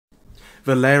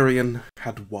Valerion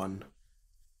had won.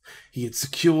 He had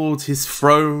secured his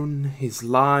throne, his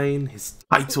line, his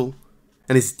title,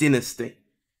 and his dynasty.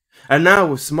 And now,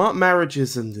 with smart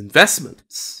marriages and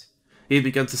investments, he had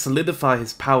begun to solidify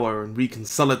his power and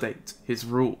reconsolidate his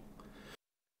rule.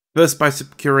 First by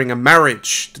securing a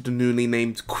marriage to the newly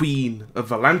named Queen of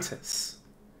Volantis,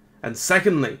 and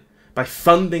secondly, by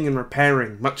funding and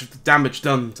repairing much of the damage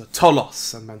done to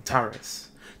Tolos and Mantaris,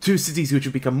 two cities which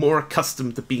had become more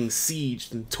accustomed to being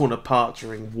sieged and torn apart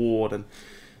during war than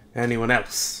anyone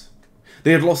else.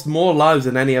 They had lost more lives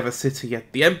than any other city,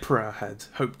 yet the Emperor had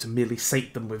hoped to merely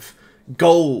sate them with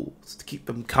gold to keep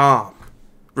them calm,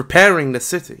 repairing the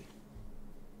city,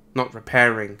 not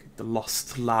repairing the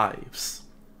lost lives.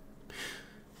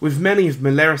 With many of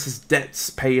Meleris' debts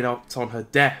paid out on her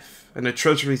death, and the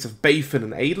treasuries of Bathan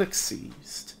and Aelix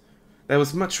seized, there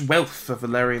was much wealth for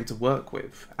Valerion to work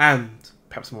with, and,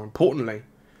 perhaps more importantly,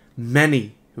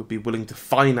 many who would be willing to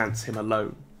finance him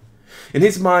alone. In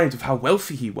his mind of how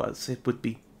wealthy he was, it would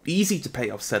be easy to pay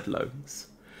off said loans.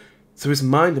 So his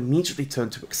mind immediately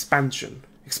turned to expansion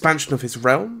of his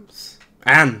realms,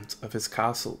 and of his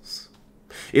castles.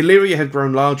 Elyria had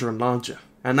grown larger and larger,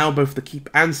 and now both the keep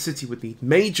and city would need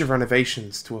major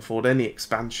renovations to afford any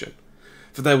expansion,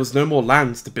 for there was no more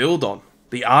lands to build on.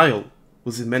 The Isle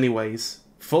was in many ways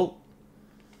full.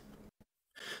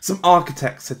 Some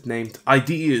architects had named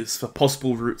ideas for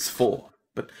possible routes forth,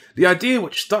 but the idea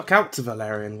which stuck out to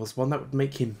Valerion was one that would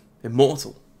make him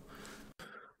immortal.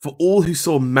 For all who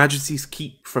saw Majesty's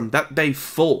Keep from that day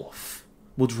forth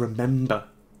would remember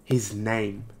his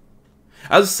name.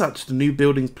 As such, the new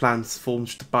building plans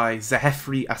forged by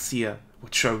Zehefri Asir were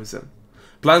chosen.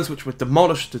 Plans which would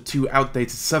demolish the two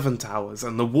outdated southern towers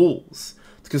and the walls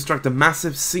to construct a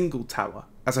massive single tower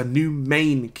as a new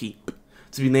main keep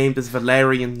to be named as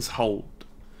Valerion's Hold.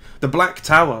 The Black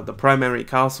Tower, the primary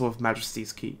castle of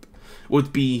Majesty's Keep,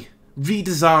 would be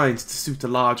redesigned to suit a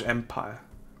large empire,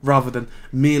 rather than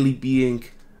merely being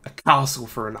a castle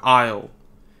for an isle.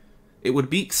 It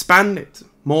would be expanded,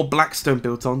 more Blackstone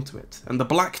built onto it, and the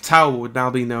Black Tower would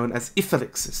now be known as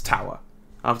Ithalix's Tower,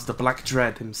 after the Black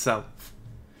Dread himself.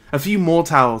 A few more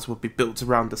towers would be built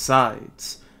around the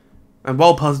sides, and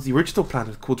while part of the original plan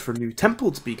had called for a new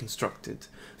temple to be constructed,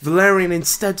 Valerion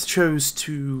instead chose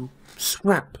to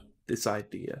scrap this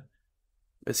idea,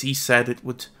 as he said it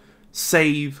would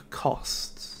save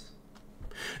costs.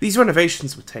 These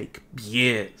renovations would take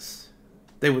years.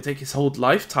 They would take his whole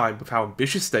lifetime with how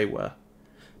ambitious they were,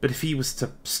 but if he was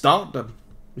to start them,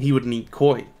 he would need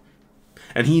coin,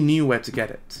 and he knew where to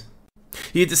get it.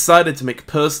 He had decided to make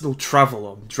personal travel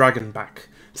on Dragonback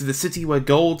to the city where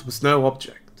gold was no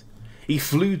object. He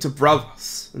flew to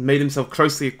Braavos and made himself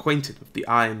closely acquainted with the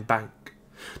Iron Bank.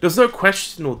 There was no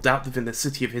question or doubt within the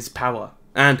city of his power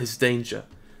and his danger,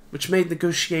 which made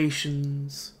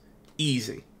negotiations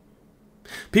easy.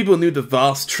 People knew the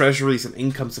vast treasuries and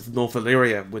incomes of North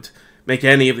Elyria would make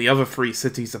any of the other three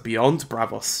cities beyond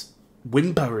Braavos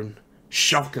whimper in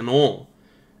shock and awe,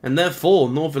 and therefore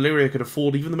North Elyria could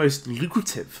afford even the most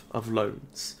lucrative of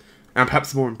loans. And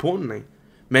perhaps more importantly,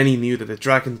 many knew that a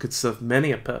dragon could serve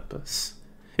many a purpose.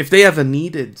 If they ever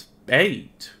needed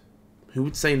aid, who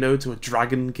would say no to a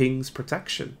Dragon King's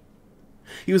protection?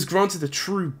 He was granted a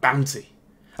true bounty,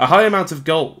 a high amount of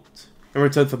gold, in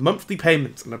return for monthly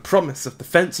payments and a promise of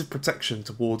defensive protection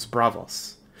towards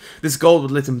Braavos. This gold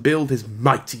would let him build his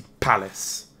mighty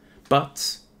palace,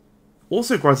 but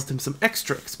also granted him some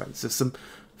extra expenses, some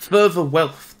further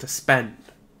wealth to spend.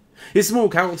 His small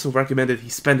council recommended he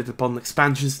spend it upon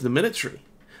expansions to the military.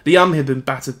 The had been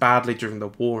battered badly during the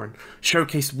war and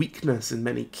showcased weakness in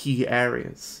many key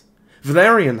areas.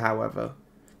 Valerion, however,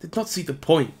 did not see the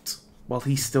point while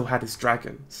he still had his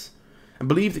dragons, and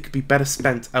believed it could be better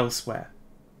spent elsewhere.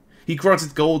 He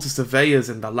granted gold to surveyors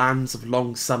in the lands of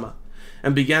Long Summer,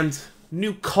 and began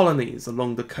new colonies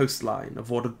along the coastline of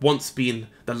what had once been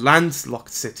the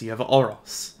landlocked city of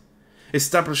Oros,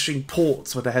 establishing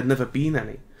ports where there had never been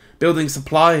any, building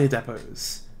supply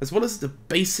depots, as well as the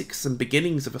basics and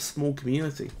beginnings of a small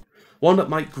community, one that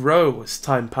might grow as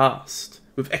time passed,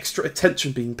 with extra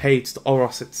attention being paid to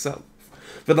Oros itself,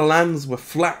 for the lands were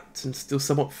flat and still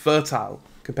somewhat fertile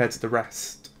compared to the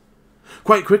rest.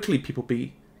 Quite quickly people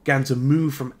began to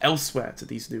move from elsewhere to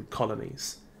these new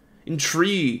colonies,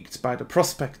 intrigued by the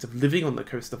prospect of living on the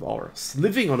coast of Oros,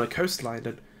 living on a coastline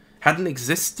that hadn't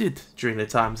existed during the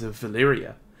times of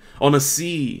Valyria, on a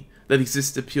sea that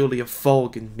existed purely of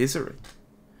fog and misery,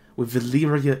 with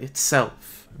Valyria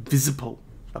itself visible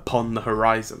upon the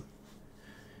horizon.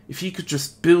 If he could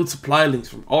just build supply links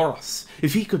from Oros,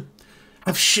 if he could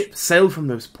have ships sail from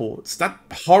those ports, that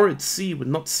horrid sea would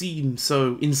not seem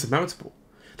so insurmountable.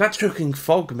 That choking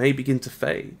fog may begin to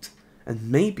fade, and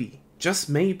maybe, just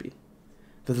maybe,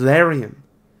 Valerion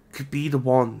could be the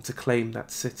one to claim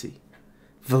that city.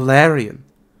 Valerion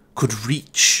could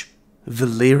reach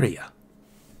Valyria.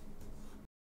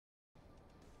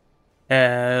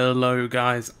 Hello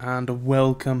guys, and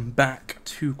welcome back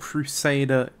to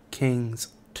Crusader Kings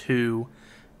 2,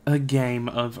 a Game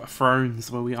of Thrones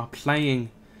where we are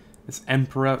playing as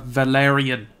Emperor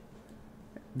Valerion,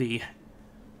 the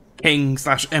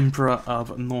king/emperor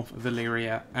of North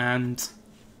Valyria, and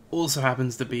also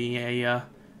happens to be a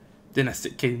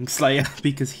dynastic kingslayer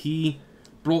because he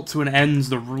brought to an end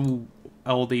the rule,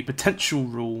 or the potential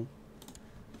rule,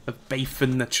 of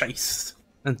Bathan the Chaste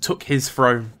and took his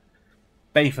throne.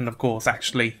 Bathan, of course,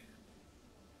 actually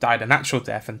died a natural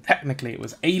death, and technically it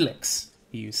was Alix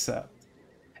he usurped.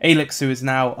 Alix, who is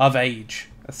now of age,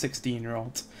 a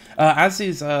 16-year-old. As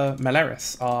is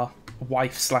Meleris, our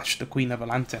wife / the Queen of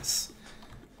Atlantis.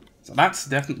 So that's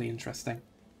definitely interesting.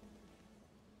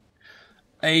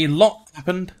 A lot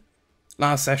happened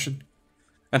last session,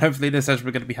 and hopefully this session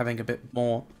we're going to be having a bit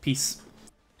more peace.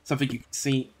 Something you can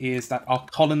see is that our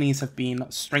colonies have been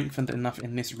strengthened enough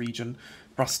in this region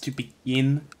for us to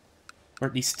begin, or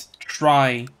at least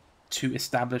try to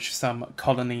establish some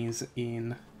colonies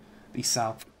in the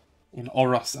south, in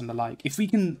Oros and the like. If we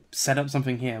can set up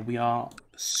something here, we are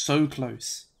so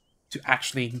close to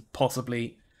actually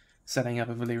possibly setting up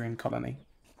a Valyrian colony.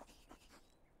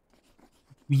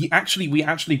 We actually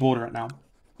border it now.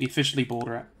 We officially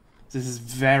border it. This is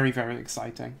very, very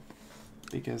exciting.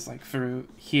 Because, like, for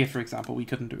here, for example, we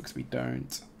couldn't do it because we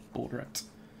don't border it.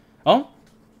 Oh?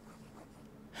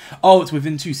 Oh, it's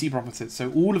within 2 sea provinces.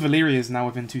 So all of Elyria is now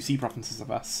within 2 sea provinces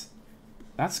of us.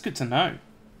 That's good to know.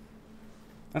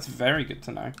 That's very good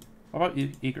to know. What about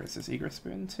Egress? Is Egress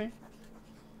within 2?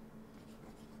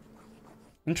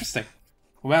 Interesting.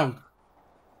 Well,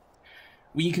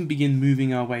 we can begin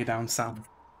moving our way down south.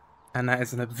 And that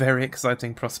is a very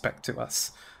exciting prospect to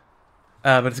us.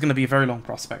 But it's going to be a very long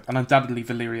prospect, and undoubtedly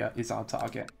Valyria is our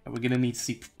target. We're going to need to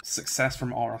see success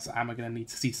from Oros, and we're going to need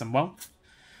to see some wealth.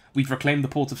 We've reclaimed the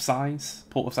Port of Sighs.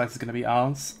 Port of Sighs is going to be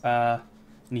ours, and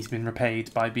he's been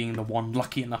repaid by being the one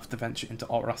lucky enough to venture into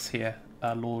Oros here,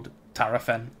 Lord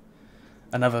Tarafen,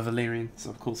 another Valerian, so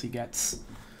of course he gets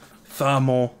far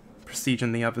more prestige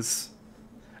than the others.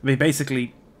 I mean,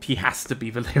 basically, he has to be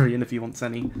Valerian if he wants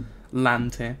any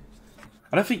land here.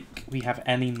 I don't think we have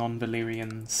any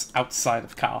non-Valyrians outside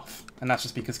of Carth, and that's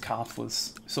just because Carth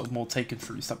was sort of more taken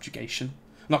through subjugation.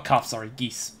 Not Carth, sorry,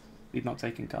 Geese. We've not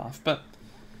taken Carth, but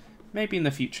maybe in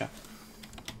the future.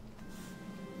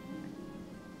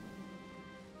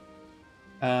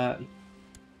 Don't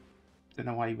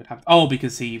know why he would have... Oh,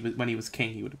 because when he was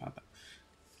king, he would have had that.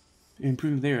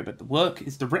 Improving Valyria, but the work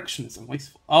is directionless and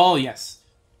wasteful. Oh, yes.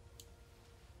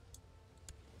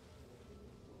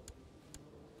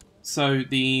 So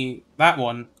that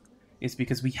one is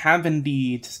because we have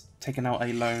indeed taken out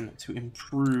a loan to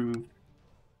improve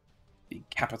the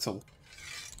capital,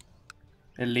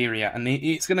 Elyria, and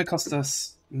it's going to cost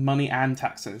us money and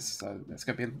taxes, so it's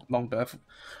going to be a long berth.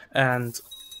 And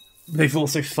they've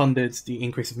also funded the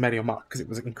increase of Melior March because it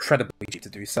was incredibly cheap to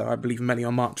do so. I believe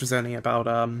Melior March was only about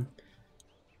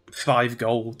 5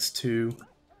 gold to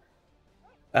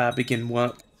begin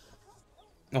work.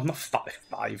 Well, not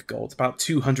 5 gold, about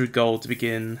 200 gold to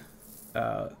begin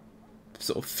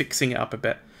sort of fixing it up a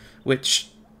bit, which,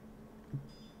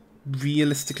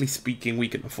 realistically speaking, we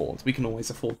can afford. We can always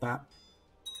afford that.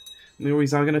 We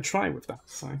always are going to try with that,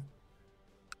 so...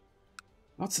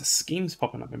 Lots of schemes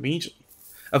popping up immediately.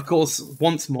 Of course,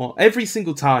 once more, every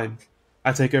single time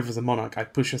I take over as a monarch, I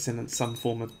push us in some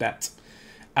form of debt.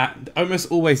 And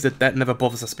almost always the debt never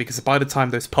bothers us, because by the time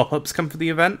those pop-ups come for the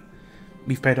event,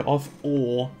 we've paid it off,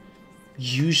 or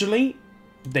usually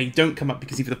they don't come up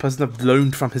because either the person I've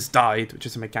loaned from has died, which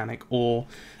is a mechanic,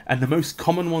 and the most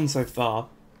common one so far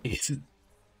is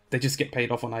they just get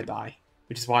paid off when I die,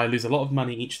 which is why I lose a lot of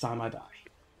money each time I die.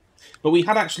 But we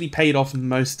had actually paid off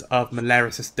most of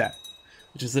Meleris' debt,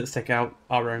 which is, let's take out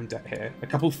our own debt here. A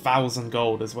couple thousand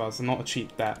gold as well, so not a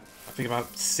cheap debt. I think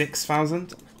about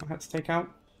 6,000 I had to take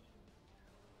out.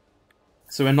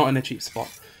 So we're not in a cheap spot.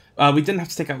 We didn't have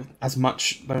to take out as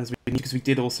much loan as we need because we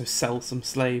did also sell some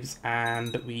slaves,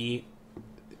 and we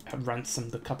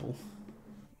ransomed a couple.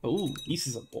 Oh, this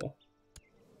is a war.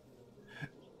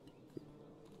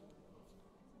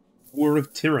 War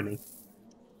of Tyranny.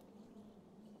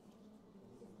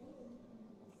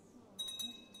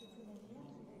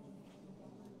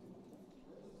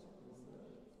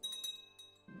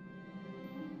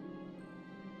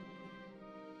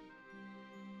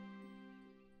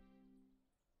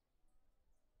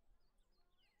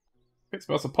 It's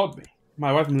supposed to pod me.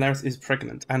 My wife Malaris is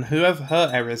pregnant, and whoever her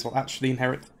heir is will actually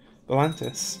inherit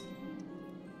Atlantis.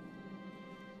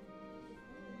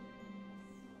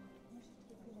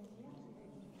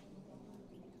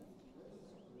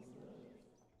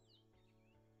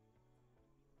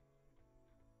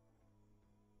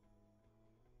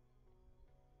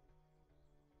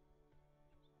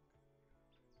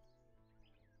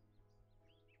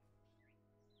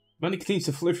 Money continues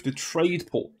to flow through the trade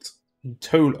port in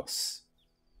Tolos.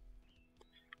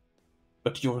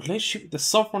 But your relationship with the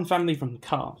sovereign family from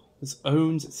Ka has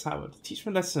owned its tower. To teach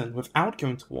me a lesson, without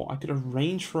going to war, I could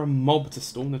arrange for a mob to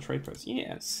storm the trade post.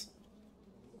 Yes.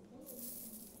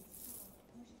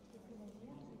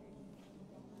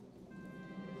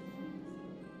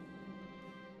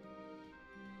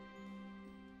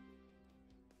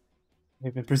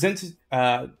 They've been presented.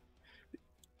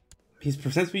 He's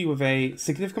presented me with a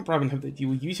significant bribe and hope that you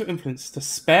will use your influence to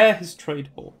spare his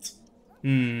trade port.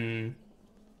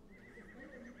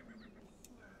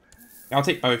 I'll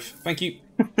take both. Thank you.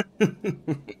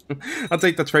 I'll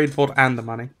take the trade port and the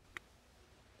money.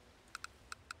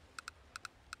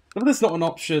 But there's not an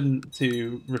option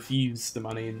to refuse the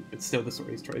money, and it's still the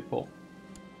story's trade port.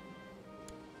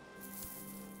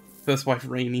 First wife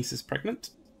Rhaenys is pregnant.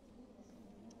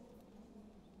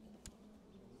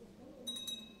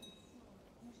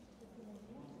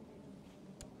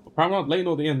 Paramount Lane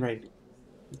the Raid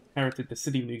inherited the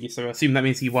city of Nugi, so I assume that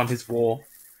means he won his war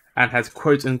and has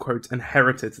quote-unquote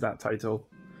inherited that title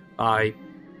by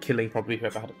killing probably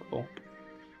whoever had it before.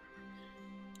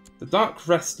 The dark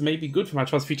rest may be good for my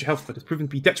child's future health, but it's proven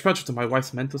to be detrimental to my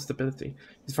wife's mental stability.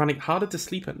 He's finding it harder to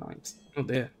sleep at night. Oh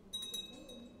dear.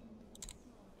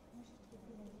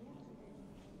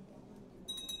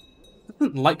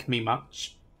 Doesn't like me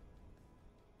much.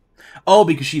 Oh,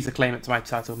 because she's a claimant to my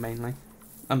title mainly.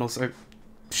 And also,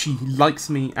 she likes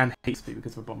me and hates me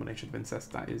because of Abomination of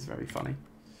Incest. That is very funny.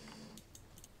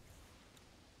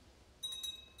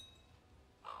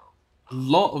 A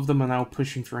lot of them are now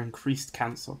pushing for increased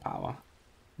cancel power.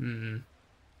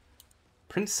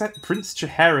 Prince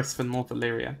Jaehaerys for North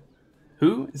Elyria.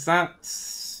 Who? Is that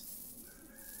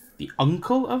the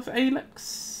uncle of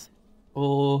Alex?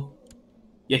 Or...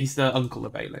 yeah, he's the uncle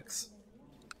of Alex.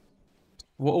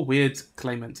 What a weird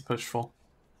claimant to push for.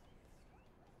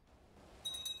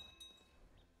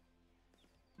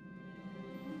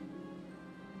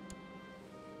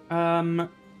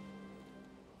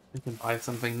 We can buy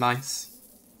something nice.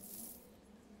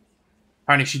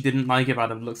 Apparently she didn't like it by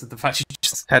the looks of the fact she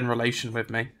just had a relation with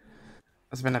me.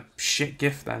 That's been a shit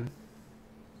gift then.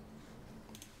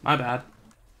 My bad.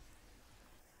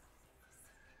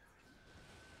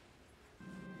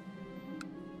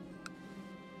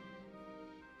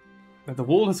 But the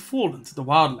wall has fallen to the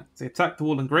wildlands. They attacked the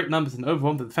wall in great numbers and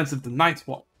overwhelmed the defense of the Night's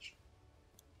Watch.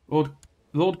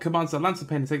 Lord commands the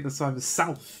Lancerpain to take the survivors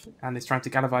south, and is trying to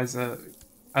galvanize a...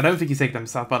 I don't think he's taking them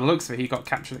south, but it looks like he got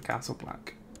captured at Castle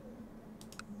Black.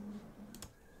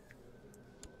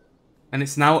 And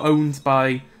it's now owned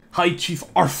by High Chief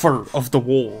Arthur of the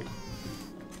Wall.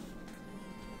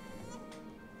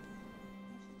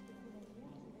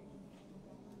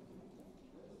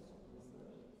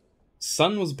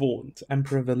 Son was born to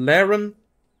Emperor Valerion,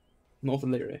 North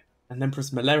Elyria, and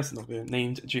Empress Malaris North Elyria,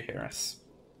 named Jaehaerys.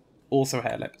 Also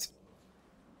hair-lipped.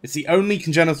 It's the only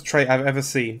congenital trait I've ever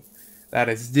seen that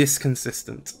is this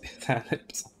consistent.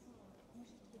 Hair-lipped.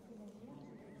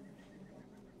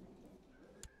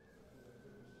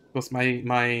 Of course,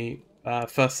 my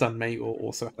first son, May,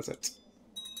 also has it.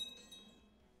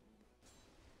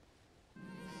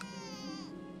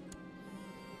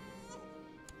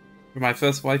 For my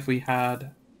first wife, we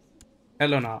had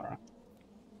Eleonara.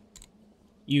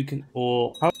 You can,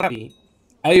 or how would that be?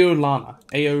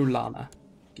 Aolana.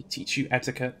 Can teach you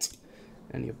etiquette.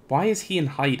 And why is he in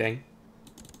hiding?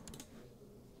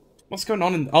 What's going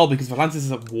on in... oh, because Valantis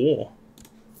is at war.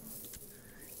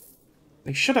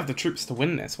 They should have the troops to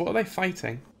win this. What are they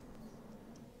fighting?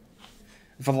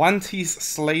 Valantis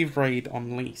slave raid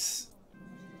on Lys.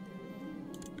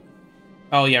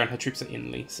 Oh yeah, and her troops are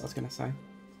in Lys, I was going to say.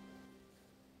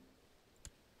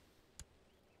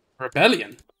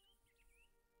 Rebellion?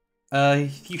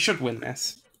 You should win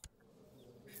this.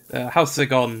 House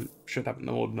Zagon should have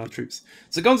no ordinary troops.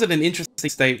 Zagon's in an interesting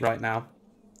state right now.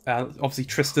 Obviously,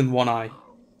 Tristan One Eye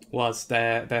was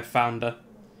their founder.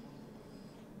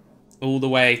 All the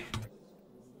way.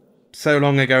 So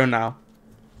long ago now.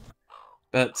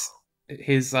 But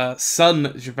his son,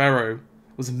 Javero,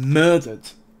 was murdered.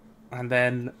 And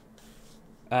then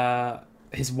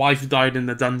his wife died in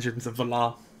the dungeons of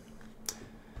Valar.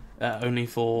 Only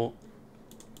for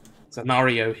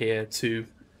Zenario here to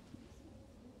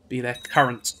be their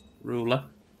current ruler.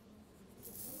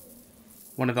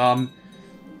 One of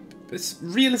it's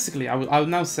realistically, I would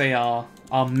now say our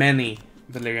many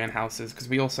Valerian houses, because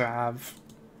we also have.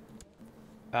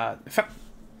 In fact,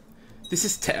 this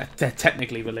is they're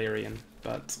technically Valerian,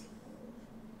 but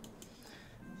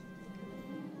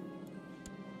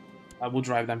I will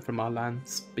drive them from our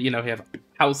lands. But you know, we have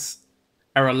House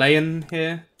Erelean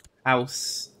here,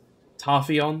 House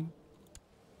Tarthion,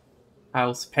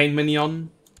 House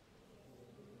Painminion,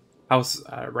 House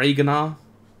Rhaegar,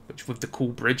 which with the cool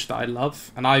bridge that I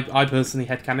love, and I personally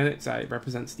headcanon it, so it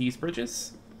represents these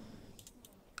bridges.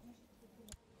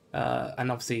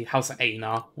 And obviously House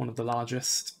Aenar, one of the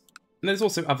largest. And there's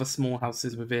also other small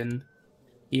houses within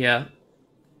here.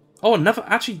 Oh, another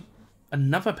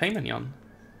Paimonion.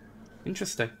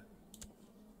 Interesting.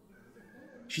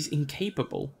 She's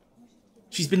incapable.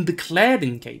 She's been declared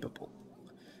incapable.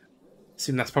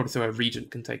 Assume that's probably so a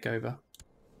regent can take over.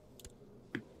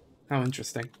 How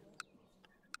interesting.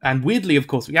 And weirdly, of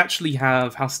course, we actually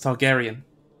have House Targaryen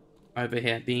over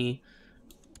here. The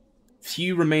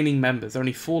few remaining members,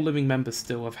 only 4 living members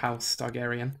still of House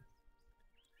Targaryen.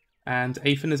 And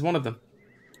Aethan is one of them.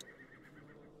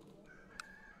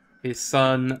 His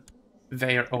son,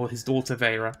 Vaera, or his daughter,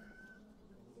 Vaera.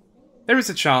 There is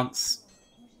a chance,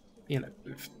 you know,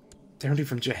 they're only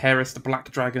from Jaehaerys, the Black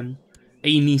Dragon,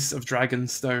 a niece of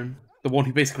Dragonstone, the one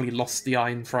who basically lost the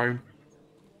Iron Throne.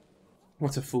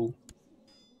 What a fool.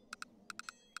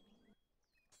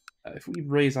 If we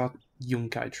raise our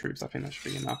Yunkai troops, I think that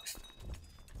should be enough.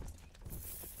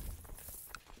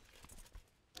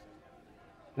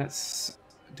 Let's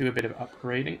do a bit of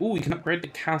upgrading. Oh, we can upgrade the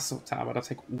castle tower. That'll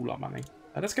take all our money.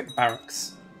 Let's get the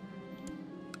barracks.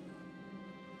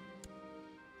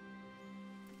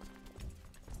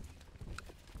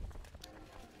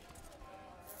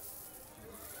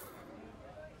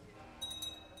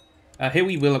 Here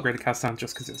we will upgrade the castle tower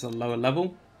just because it's a lower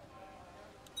level.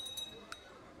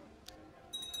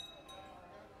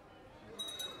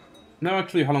 No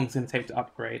clue how long it's going to take to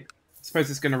upgrade. I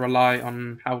suppose it's going to rely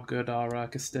on how good our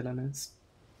Castellan is.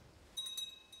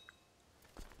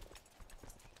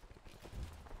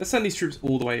 Let's send these troops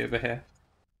all the way over here.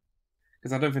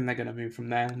 Because I don't think they're going to move from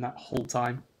there in that whole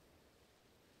time.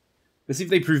 Let's see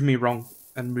if they prove me wrong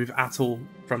and move at all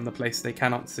from the place they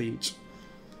cannot siege.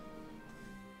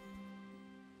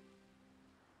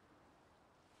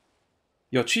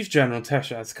 Your Chief General,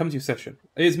 Tesha, has come to your session.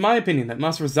 It is my opinion that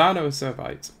Master Rosano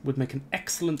Servite would make an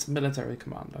excellent military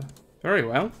commander. Very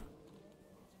well.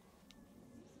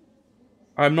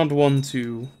 I'm not one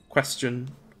to question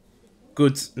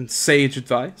good and sage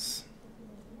advice.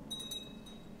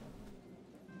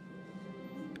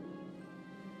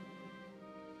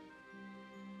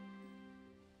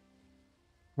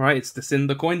 Right, it's the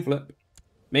Cynder coin flip.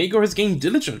 Maegor has gained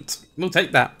Diligent. We'll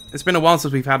take that. It's been a while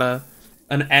since we've had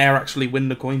an heir actually win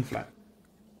the coin flip.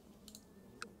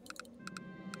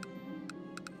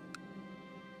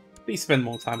 Please spend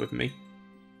more time with me.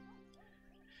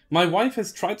 My wife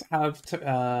has tried to have...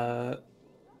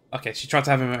 okay, she tried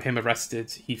to have him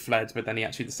arrested. He fled, but then he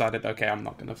actually decided, okay, I'm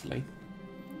not going to flee.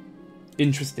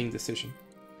 Interesting decision.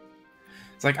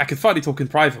 It's like, I could finally talk in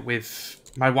private with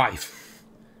my wife.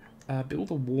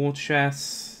 Build a war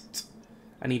chest.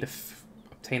 I need to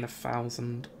obtain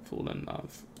 1,000 fallen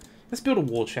love. Let's build a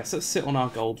war chest. Let's sit on our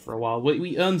gold for a while.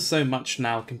 We earn so much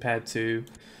now compared to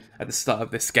at the start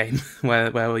of this game,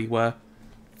 where we were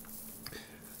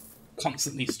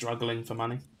constantly struggling for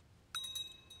money.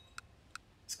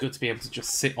 It's good to be able to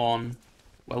just sit on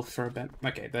wealth for a bit.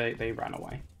 Okay, they ran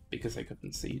away because they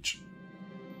couldn't siege.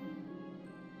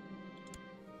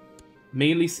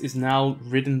 Melis is now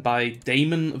ridden by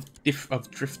Daemon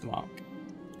of Driftmark.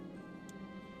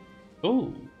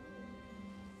 Oh.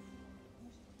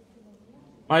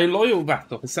 My loyal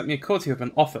vassal has sent me a courtier with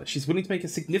an offer. She's willing to make a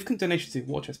significant donation to the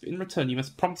war chest, but in return you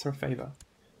must promise her a favour.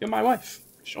 You're my wife.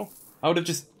 Sure. I would have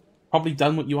just probably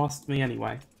done what you asked me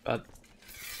anyway, but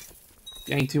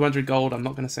getting 200 gold I'm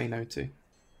not going to say no to.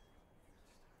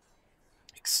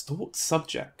 Extort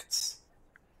subjects.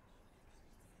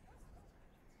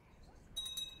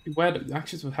 Beware that the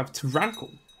actions will have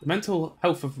tyrannical. The mental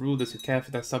health of rulers who care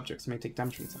for their subjects may take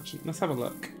damage from this action. Let's have a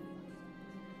look.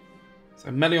 So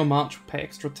Melior March will pay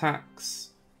extra tax.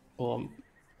 Or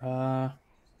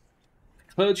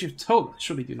Clergy of Tolos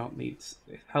surely do not need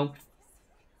help.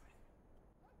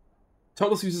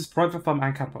 Tolos uses private farm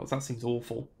and catapults. That seems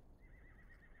awful.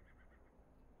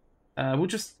 We'll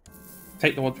just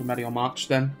take the one from Melior March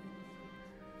then.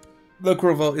 Local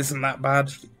revolt isn't that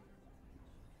bad.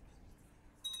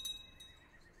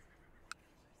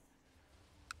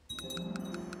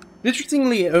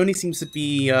 Interestingly, it only seems to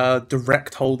be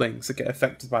direct holdings that get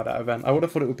affected by that event. I would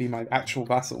have thought it would be my actual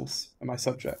vassals and my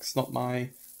subjects, not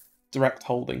my direct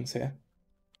holdings here.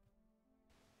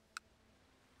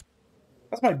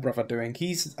 What's my brother doing?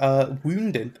 He's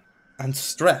wounded and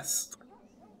stressed.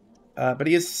 But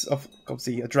he is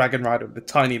obviously a dragon rider with a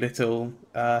tiny little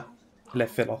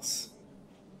Lephilos.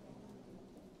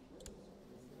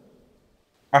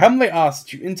 I humbly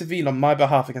ask you intervene on my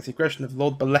behalf against the aggression of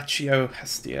Lord Belleccio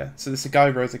Hestia, so this guy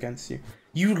rose against you.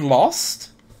 You lost?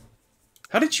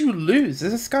 How did you lose?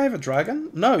 Is this guy a dragon?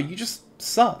 No, you just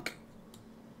suck.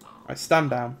 Alright, stand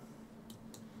down.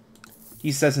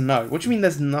 He says no. What do you mean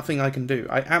there's nothing I can do?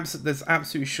 There's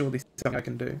absolutely surely something I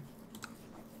can do.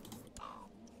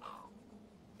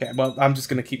 Okay, well, I'm just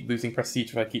going to keep losing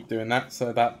prestige if I keep doing that,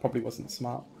 so that probably wasn't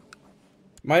smart.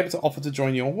 Am I able to offer to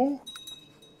join your war?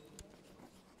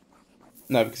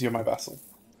 No, because you're my vassal.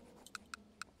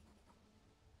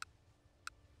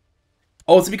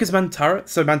 Oh, it's because Mantaris?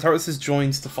 So Mantaris has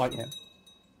joined to fight him.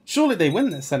 Surely they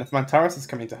win this then if Mantaris is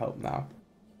coming to help now.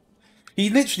 He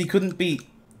literally couldn't beat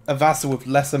a vassal with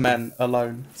lesser men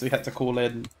alone, so he had to call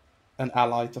in an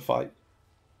ally to fight.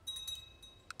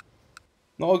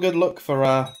 Not a good look for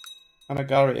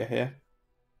Anagaria here.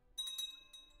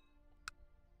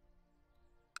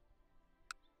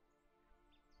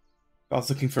 If I was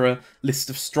looking for a list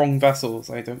of strong vassals,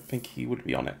 I don't think he would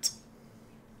be on it.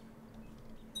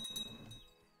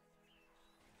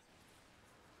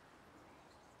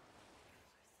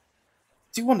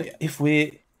 Do you wonder if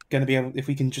we're going to be able, if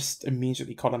we can just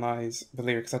immediately colonize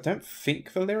Valyria? Because I don't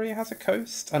think Valyria has a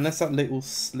coast, unless that little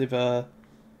sliver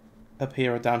up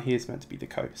here or down here is meant to be the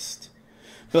coast.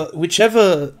 But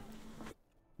whichever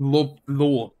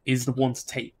law is the one to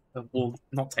take, or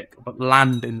not take, but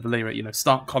land in Valyria, you know,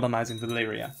 start colonizing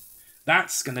Valyria,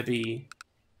 that's going to be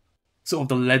sort of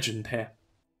the legend here.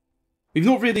 We've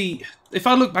not really, if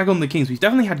I look back on the kings, we've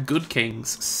definitely had good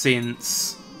kings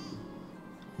since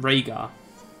Rhaegar.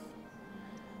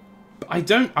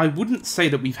 But I wouldn't say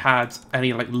that we've had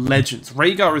any, like, legends.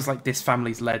 Rhaegar is, like, this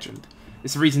family's legend.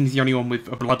 It's the reason he's the only one with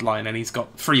a bloodline, and he's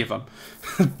got 3 of them.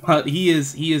 But he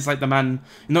is, like, the man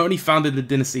who not only founded the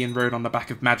dynasty and rode on the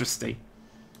back of Majesty,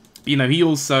 but, you know, he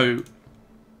also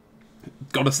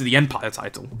got us to the Empire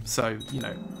title. So, you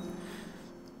know,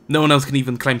 no one else can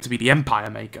even claim to be the Empire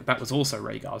Maker. That was also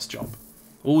Rhaegar's job.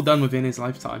 All done within his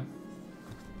lifetime.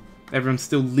 Everyone's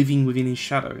still living within his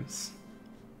shadows.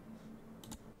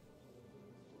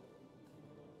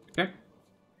 Okay.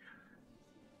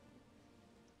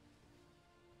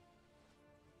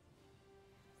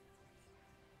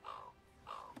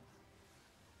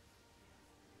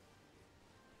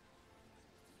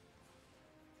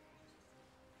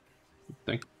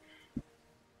 Thing.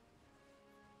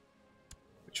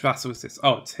 Which vassal is this?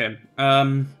 Oh, it's him.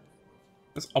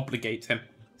 Let's obligate him.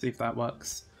 See if that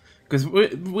works. Because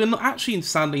we're not actually,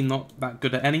 sadly, not that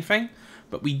good at anything,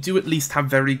 but we do at least have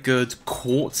very good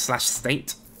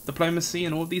court/state diplomacy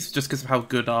and all of these, just because of how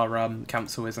good our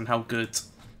council is and how good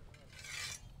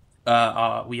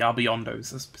we are beyond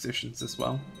those as positions as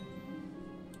well.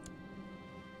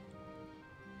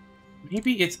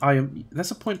 Maybe it's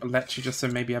there's a point of Lecce just so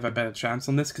maybe I have a better chance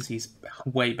on this because he's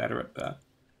way better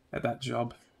at that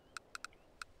job.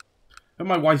 But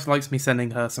my wife likes me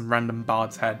sending her some random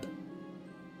bard's head.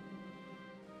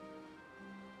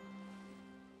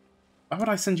 Why would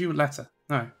I send you a letter?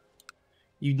 No.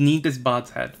 You need this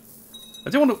bard's head. I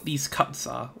don't know what these cuts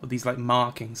are, or these like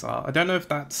markings are. I don't know if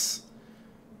that's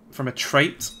from a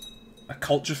trait, a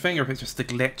culture thing, or if it's just a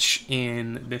glitch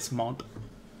in this mod.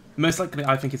 Most likely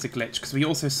I think it's a glitch, because we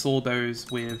also saw those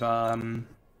with Paramount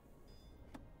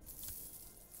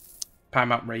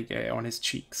Rhaegar on his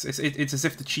cheeks. It's as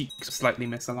if the cheeks are slightly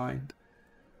misaligned.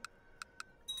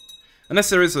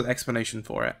 Unless there is an explanation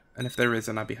for it, and if there is,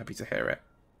 then I'd be happy to hear it.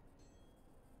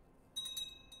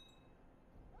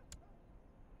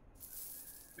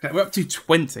 Okay, we're up to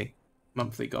 20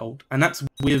 monthly gold, and that's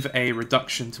with a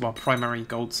reduction to our primary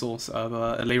gold source of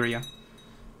Elyria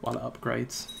while it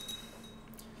upgrades.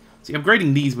 See,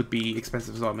 upgrading these would be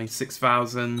expensive as well. I mean,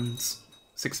 6,000,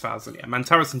 yeah.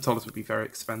 Mantaris and Tollus would be very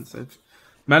expensive.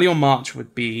 Melior March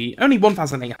would be only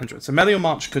 1,800, so Melior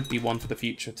March could be one for the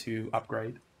future to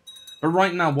upgrade. But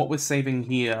right now, what we're saving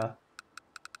here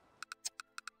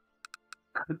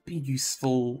could be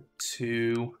useful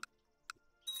to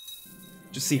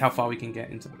just see how far we can get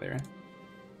into Valyria.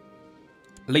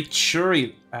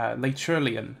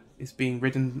 Laturian is being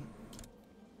ridden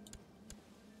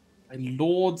by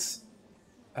Lords.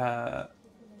 Oh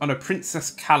no,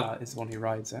 Princess Calla is the one who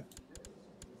rides it.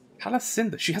 Calla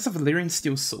Cynder. She has a Valyrian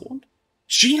steel sword.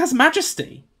 She has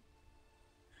Majesty.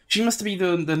 She must be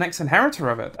the next inheritor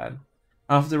of it then.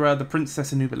 After the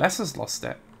Princess Anubilesa's lost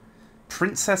it.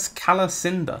 Princess Calla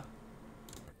Cynder.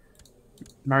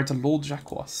 Married to Lord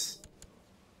Jacquos.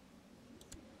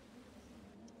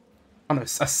 Oh no, a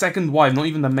second wife, not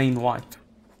even the main wife.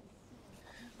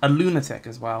 A lunatic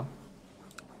as well.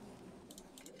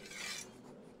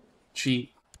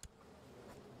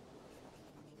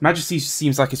 Majesty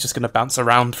seems like it's just going to bounce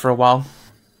around for a while.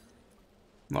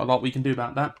 Not a lot we can do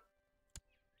about that.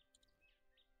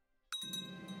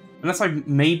 Unless I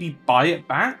maybe buy it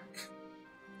back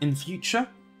in future.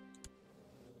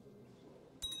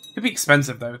 Could be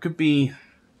expensive though. It could be...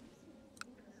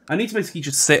 I need to basically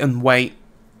just sit and wait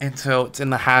until it's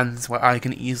in the hands where I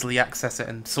can easily access it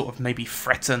and sort of maybe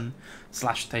threaten /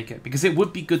 take it. Because it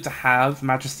would be good to have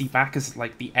Majesty back as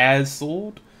like the heir's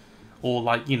sword. Or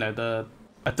like, you know,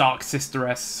 a Dark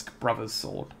Sister-esque brother's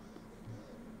sword.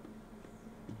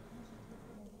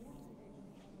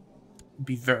 It'd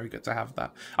be very good to have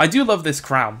that. I do love this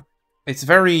crown. It's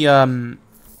very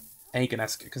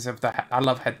Aegon-esque because of I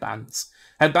love headbands.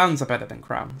 Headbands are better than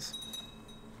crowns.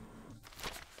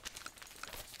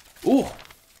 Ooh!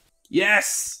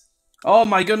 Yes! Oh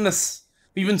my goodness!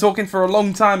 We've been talking for a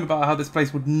long time about how this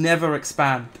place would never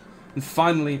expand. And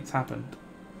finally it's happened.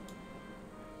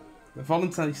 The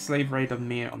voluntary slave raid of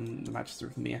Mir on the Magister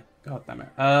of Mir. God damn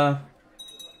it.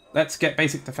 Let's get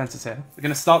basic defenses here. We're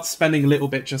going to start spending a little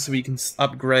bit just so we can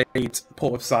upgrade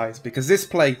Port of Size. Because this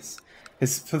place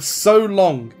has for so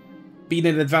long been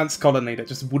an advanced colony that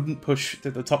just wouldn't push to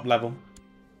the top level.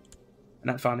 And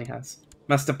that finally has.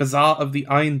 Master Bazaar of the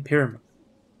Iron Pyramid.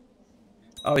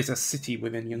 Oh, he's a city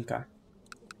within Yunkai.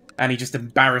 And he just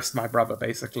embarrassed my brother,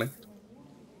 basically.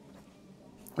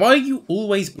 Why are you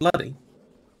always bloody?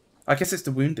 I guess it's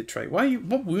the wounded trait. Why are you...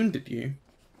 What wounded you?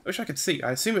 I wish I could see.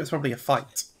 I assume it was probably a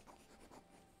fight.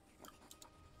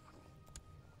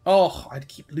 Oh, I'd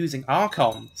keep losing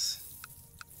Archons.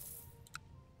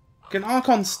 Can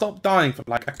Archons stop dying for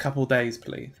like a couple days,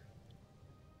 please?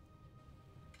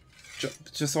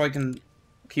 Just so I can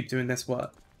keep doing this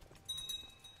work.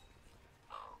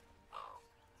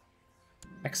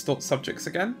 Extort subjects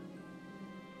again.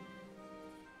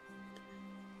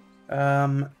 I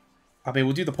mean,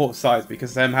 we'll do the Port of Size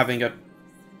because them having a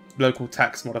local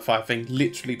tax modifier thing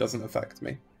literally doesn't affect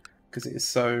me because it is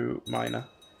so minor.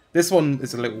 This one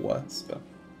is a little worse, but...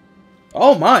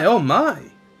 Oh my, oh my!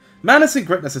 Madness and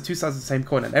greatness are two sides of the same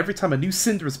coin, and every time a new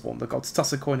Cynder is born, the gods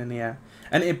toss a coin in the air.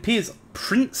 And it appears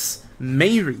Prince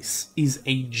Maerys is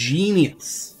a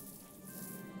genius.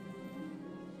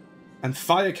 And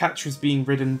Firecatcher is being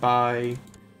ridden by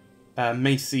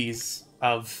Macy's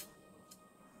of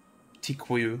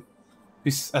Tiquyu,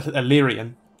 who's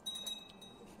Elyrian.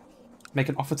 Make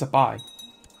an offer to buy.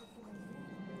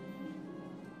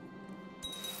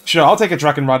 Sure, I'll take a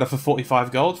Dragon Rider for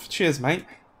 45 gold. Cheers, mate.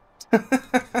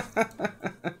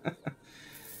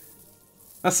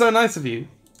 That's so nice of you.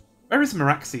 Where is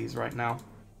Meraxes right now?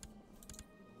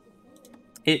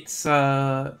 It's,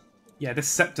 yeah,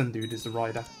 this Septon dude is the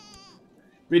rider.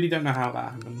 Really don't know how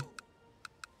that happened.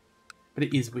 But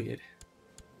it is weird.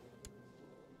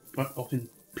 But often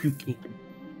pooky.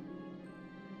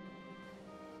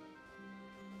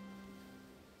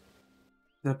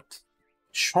 The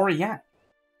Chorian.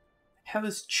 Hell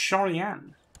is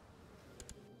Chorian?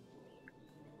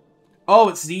 Oh,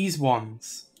 it's these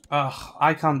ones. Ugh,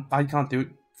 I can't do it.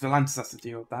 Volantis has to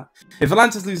deal with that. If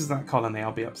Volantis loses that colony,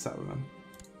 I'll be upset with him.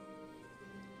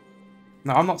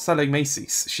 No, I'm not selling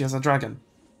Macy's. She has a dragon.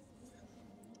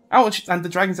 Oh, and the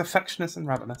dragon's affectionate and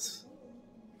ravenous.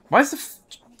 Why is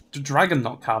the dragon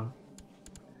not come?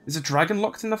 Is the dragon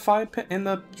locked in the fire pit? In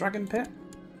the dragon pit?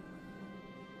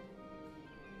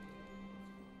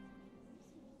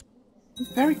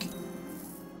 Very...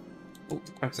 Oh,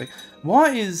 okay.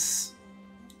 What is...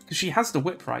 Because she has the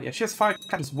whip, right? Yeah, she has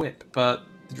Firecatcher's whip, but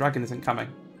the dragon isn't coming.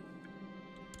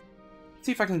 Let's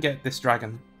see if I can get this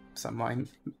dragon somewhere.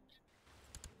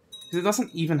 Because it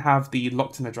doesn't even have the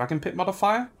locked in the dragon pit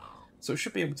modifier, so it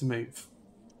should be able to move.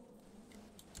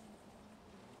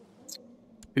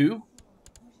 Who?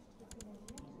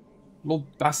 Lord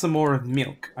Basamore of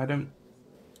Milk. I don't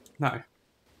know.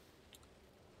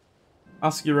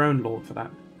 Ask your own lord for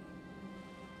that.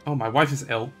 Oh, my wife is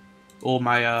ill. Or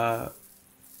my,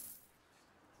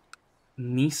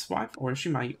 niece wife? Or is she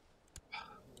my...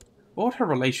 What would her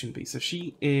relation be? So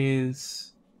she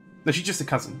is... No, she's just a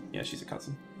cousin. Yeah, she's a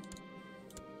cousin.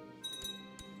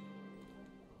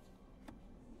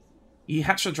 You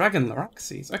hatched a dragon,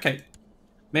 Laraxes. Okay.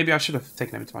 Maybe I should have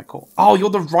taken him into my court. Oh,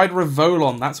 you're the rider of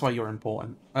Volon. That's why you're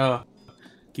important.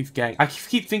 Keep forgetting. I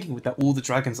keep thinking that all the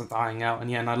dragons are dying out,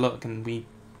 and yeah, and I look, and we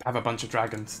have a bunch of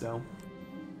dragons still.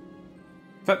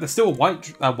 In fact, there's still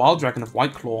a wild dragon of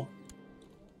Whiteclaw.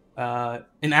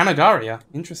 In Anagaria.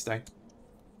 Interesting.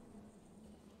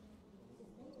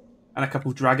 And a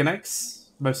couple dragon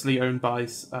eggs, mostly owned by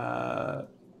the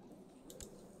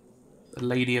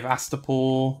Lady of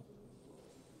Astapor.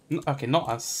 Okay, not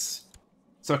us.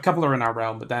 So a couple are in our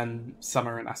realm, but then some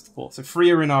are in Astapor. So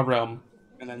 3 are in our realm,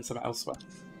 and then some elsewhere.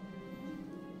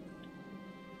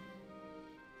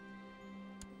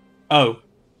 Oh.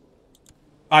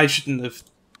 I shouldn't have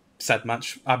said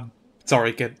much. I'm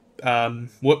sorry, kid.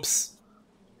 Whoops.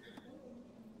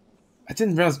 I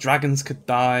didn't realize dragons could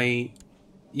die.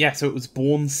 Yeah, so it was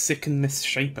born sick and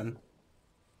misshapen.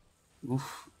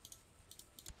 Oof.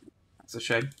 That's a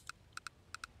shame.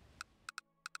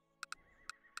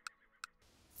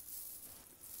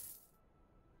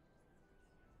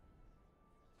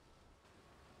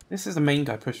 This is the main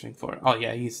guy pushing for it. Oh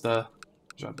yeah, he's the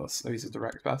boss. Oh, he's a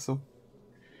direct vassal.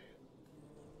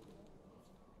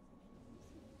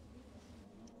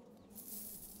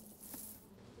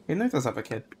 He knows does have a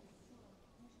kid.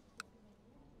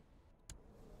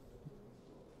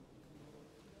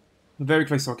 I'm very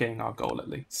close to getting our goal at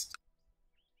least.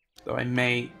 So I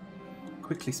may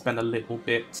quickly spend a little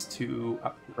bit to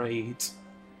upgrade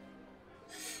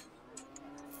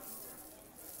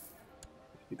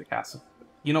the castle.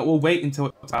 You know, we'll wait until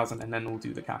it's 1,000 and then we'll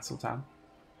do the castle town.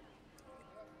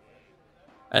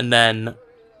 And then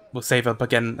we'll save up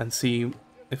again and see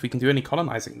if we can do any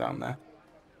colonizing down there.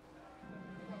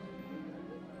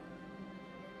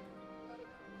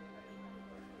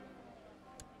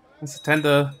 Let's attend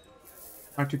the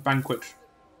Arctic Banquet.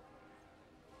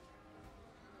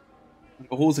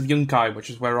 The halls of Yunkai, which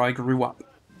is where I grew up.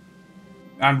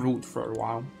 And ruled for a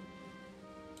while.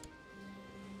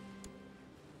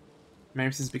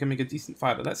 Maris is becoming a decent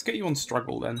fighter. Let's get you on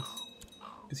struggle then.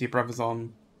 Because your brother's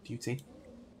on duty.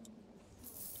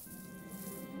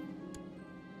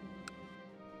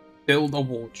 Build a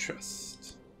war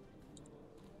chest.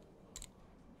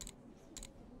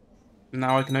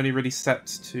 Now I can only really set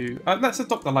to... let's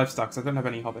adopt the lifestyle because I don't have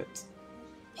any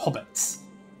hobbits.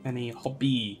 Any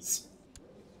hobbies.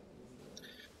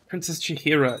 Princess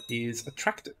Chihira is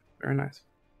attractive. Very nice.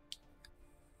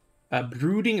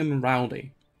 Brooding and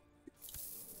rowdy.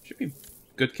 Should be a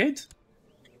good kid.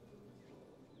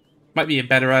 Might be a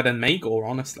better ad than Magor,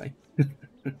 honestly.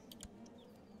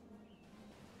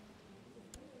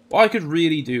 What I could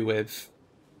really do with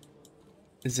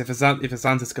is if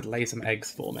Azantis could lay some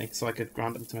eggs for me, so I could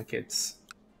grant them to my kids.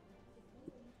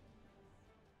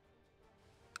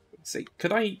 Let's see,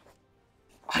 could I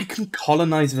can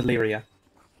colonize Valyria.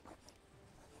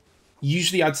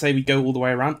 Usually I'd say we go all the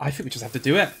way around. I think we just have to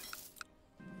do it.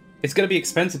 It's going to be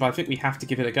expensive, but I think we have to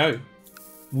give it a go.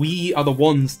 We are the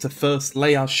ones to first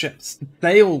lay our ships.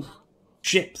 Sail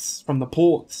ships from the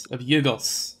ports of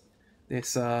Yugos.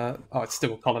 This, oh, it's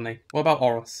still a colony. What about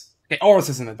Oros? Okay, Oros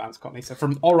is an advanced colony. So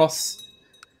from Oros,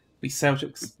 we sail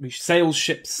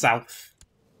ships south.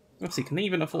 Let's see, can he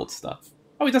even afford stuff?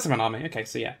 Oh, he does have an army. Okay,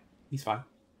 so yeah, he's fine.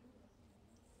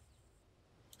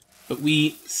 But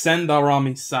we send our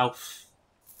army south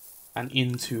and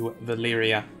into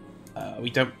Valyria. We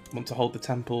don't want to hold the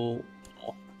temple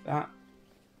or that.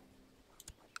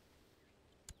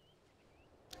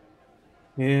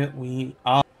 Here we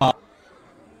are.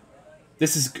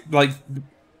 This is like,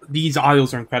 these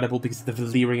isles are incredible because of the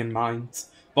Valerian mines.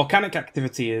 Volcanic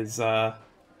activity is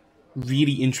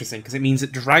really interesting because it means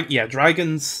that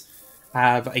dragons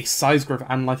have a size growth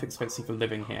and life expectancy for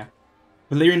living here.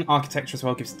 Valerian architecture as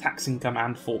well gives tax income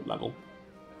and fort level.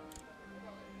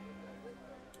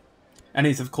 And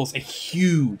is, of course, a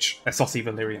huge Essosi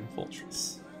Valerian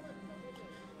fortress.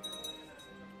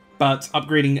 But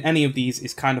upgrading any of these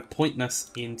is kind of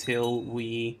pointless until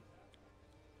we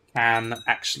can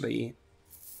actually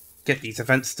get these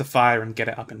events to fire and get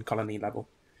it up in colony level.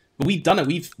 But we've done it.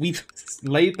 We've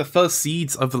laid the first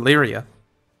seeds of Valyria.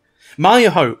 My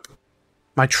hope,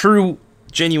 my true,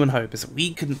 genuine hope, is that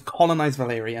we can colonize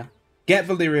Valyria, get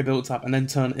Valyria built up, and then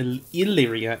turn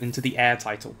Elyria into the heir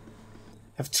title.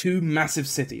 Have 2 massive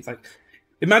cities. Like,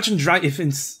 imagine if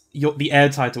the heir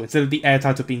title, instead of the heir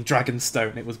title being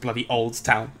Dragonstone, it was bloody Old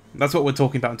Town. That's what we're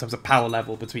talking about in terms of power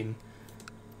level between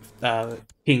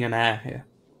king and heir here.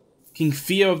 King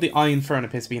Theo of the Iron Throne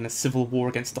appears to be in a civil war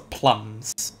against the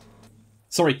Plums.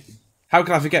 Sorry, how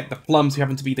could I forget the Plums who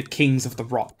happen to be the kings of the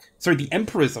Rock? Sorry, the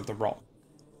emperors of the Rock.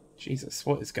 Jesus,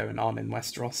 what is going on in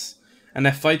Westeros? And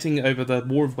they're fighting over the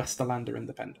War of Westerlander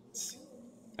independence.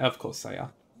 Of course they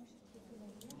are.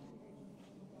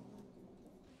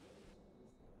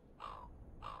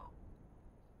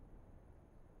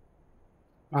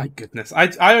 My goodness.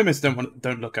 I almost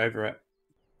don't look over it.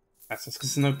 That's just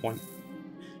because there's no point.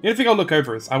 The only thing I'll look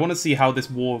over is I want to see how this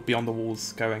war beyond the walls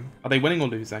is going. Are they winning or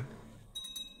losing?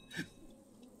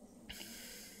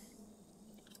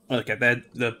 Okay,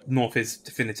 the North is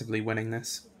definitively winning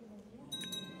this.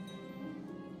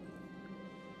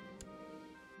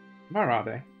 Where are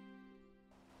they?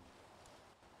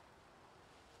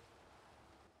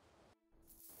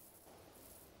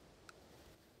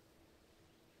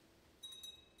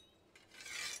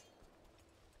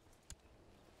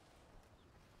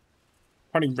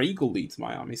 Probably Regal leads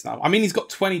my armies now. I mean, he's got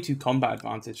 22 combat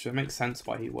advantage, so it makes sense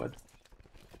why he would.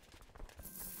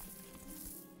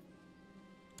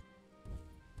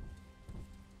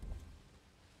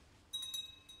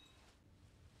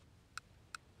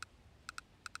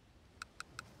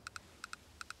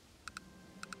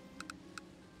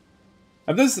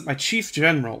 I've noticed that my chief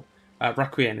general,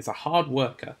 Requiem, is a hard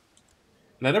worker,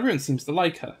 and that everyone seems to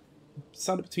like her.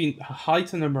 Decided between her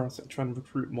height and number, so trying to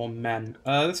recruit more men.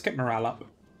 Let's get morale up.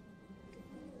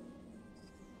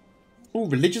 Oh,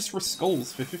 religious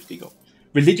scrolls for 50 gold.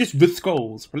 Religious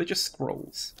scrolls. Religious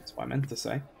scrolls. That's what I meant to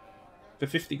say. For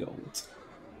 50 gold.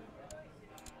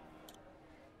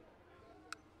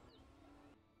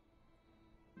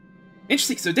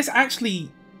 Interesting. So this actually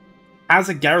has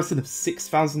a garrison of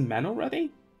 6,000 men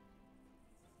already?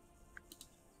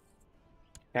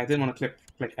 Yeah, I didn't want to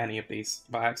click any of these,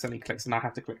 but I accidentally clicked, and I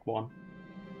have to click one.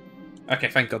 Okay,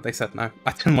 thank God they said no.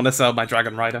 I didn't want to sell my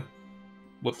Dragon Rider.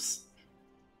 Whoops.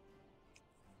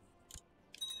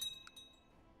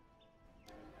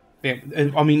 Yeah,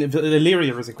 I mean,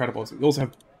 Elyria is incredible. So we also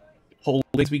have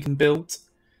holdings we can build.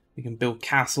 We can build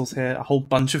castles here, a whole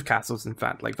bunch of castles, in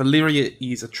fact. Like, Valyria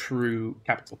is a true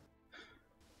capital.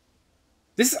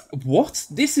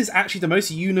 This is actually the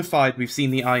most unified we've seen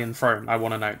the Iron Throne, I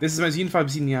want to know. This is the most unified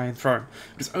we've seen the Iron Throne.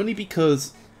 But it's only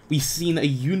because we've seen a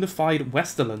unified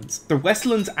Westerlands. The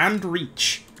Westerlands and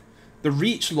Reach. The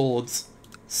Reach Lords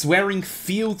swearing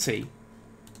fealty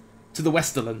to the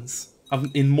Westerlands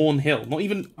in Morn Hill. Not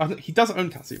even... he doesn't own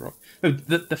Castle Rock. No,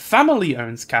 the family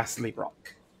owns Castle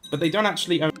Rock. But they don't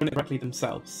actually own it directly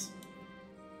themselves.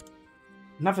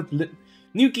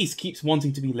 New Geese keeps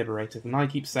wanting to be liberated, and I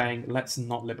keep saying, let's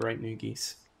not liberate New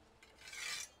Geese.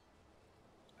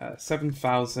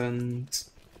 7,000.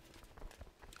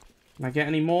 Can I get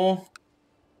any more?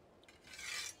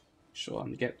 Sure, I'm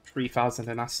going to get 3,000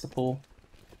 in Astapor.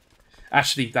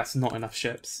 Actually, that's not enough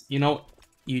ships. You know what?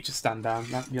 You just stand down.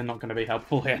 You're not going to be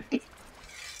helpful here.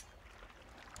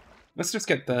 Let's just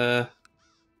get the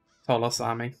Tolos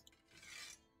army.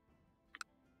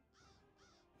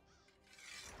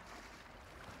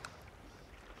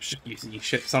 Should use these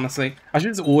ships, honestly. I should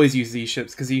just always use these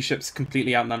ships, because these ships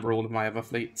completely outnumber all of my other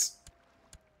fleets.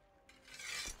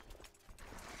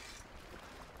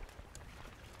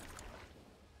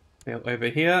 Sail over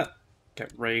here.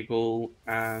 Get Regal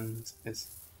and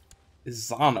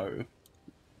Zano.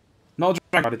 Not a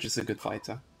Dragon Rider, just a good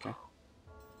fighter. Okay.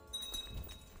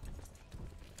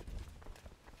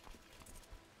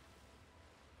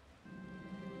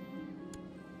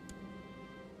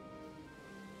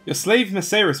 Your slave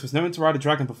Merceris was known to ride a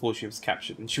dragon before she was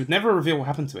captured, and she would never reveal what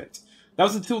happened to it. That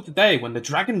was until the day when the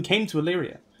dragon came to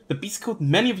Elyria. The beast killed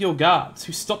many of your guards,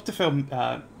 who stopped to film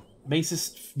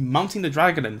Maces mounting the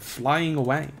dragon and flying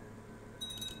away.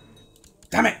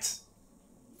 Damn it!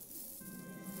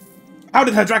 How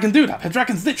did her dragon do that? Her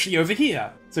dragon's literally over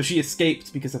here! So she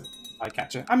escaped because of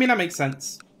Eyecatcher. I mean, that makes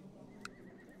sense.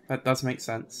 That does make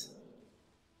sense.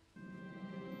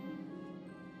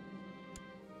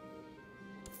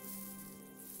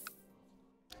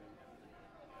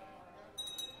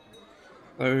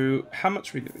 So, how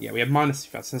much we do? Yeah, we have minus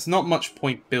 2,000. So there's not much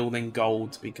point building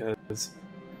gold because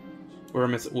we're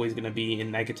almost always going to be in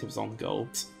negatives on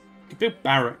gold. We could build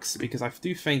barracks because I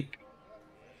do think...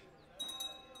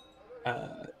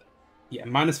 yeah,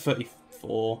 minus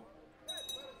 34.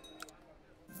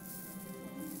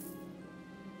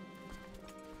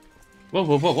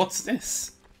 Whoa, what's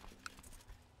this?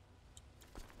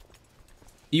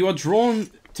 You are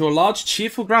drawn to a large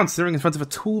cheerful ground sitting in front of a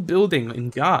tall building in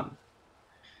Garn.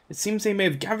 It seems they may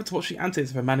have gathered to watch the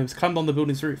antics of a man who has climbed on the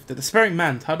building's roof. The despairing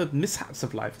man, tired of the mishaps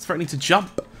of life, is threatening to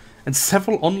jump, and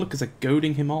several onlookers are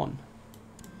goading him on.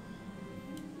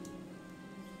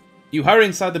 You hurry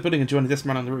inside the building and join this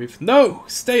man on the roof. No!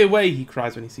 Stay away, he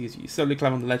cries when he sees you. You slowly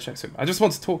climb on the ledge next to him. I just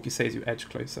want to talk, you say as you edge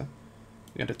closer.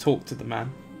 You're going to talk to the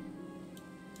man.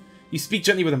 You speak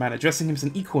gently with the man, addressing him as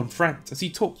an equal and friend. As you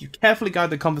talk, you carefully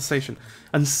guide the conversation,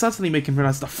 and suddenly make him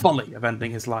realize the folly of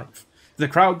ending his life. To the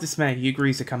crowd dismay, he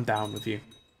agrees to come down with you.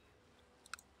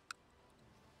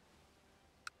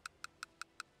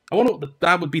 I wonder what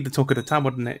that would be the talk of the town,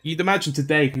 wouldn't it? You'd imagine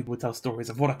today people would tell stories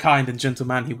of what a kind and gentle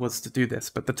man he was to do this,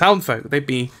 but the townfolk, they'd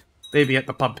be at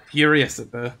the pub furious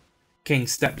that the king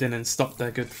stepped in and stopped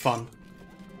their good fun.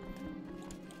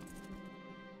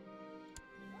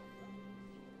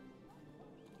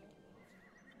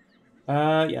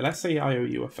 Yeah, let's say I owe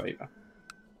you a favour.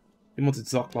 You wanted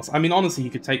Zoklos. I mean, honestly, you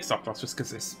could take Zoklos just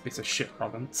because it's a shit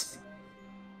province.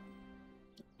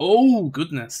 Oh,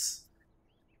 goodness.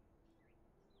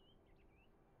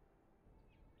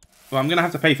 Well, I'm going to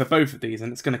have to pay for both of these,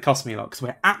 and it's going to cost me a lot, because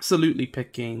we're absolutely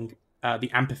picking the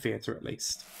amphitheatre, at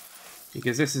least.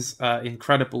 Because this is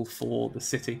incredible for the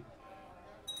city.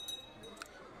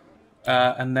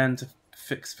 And then to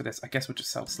fix for this, I guess we'll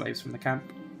just sell slaves from the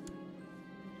camp.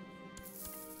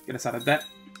 Get us out of debt.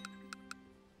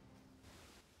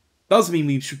 Does mean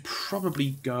we should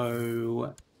probably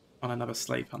go on another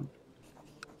slave hunt.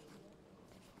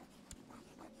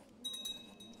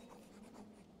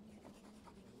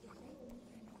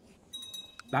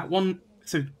 That one...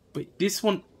 So, wait, this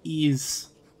one is...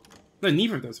 No,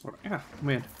 neither of those were... Yeah,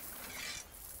 weird.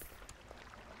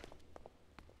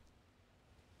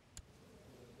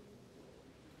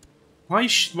 Why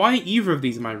either of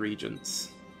these my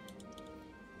regents?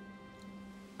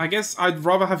 I guess I'd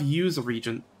rather have you as a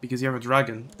regent, because you have a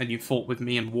dragon, and you fought with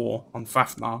me in war on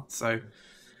Fafnir, so...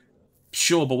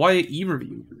 Sure, but why either of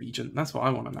you regent? That's what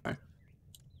I want to know.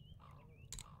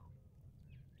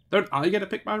 Don't I get to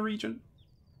pick my regent?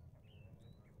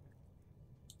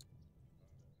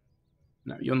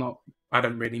 No, you're not. I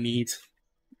don't really need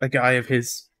a guy of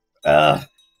his...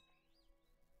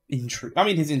 intrigue. I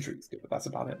mean, his intrigue is good, but that's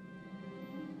about it.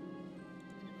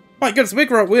 My goodness,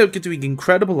 we're doing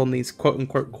incredible on these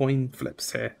quote-unquote coin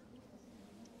flips here.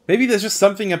 Maybe there's just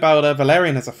something about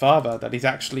Valerion as a father that he's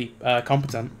actually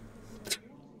competent.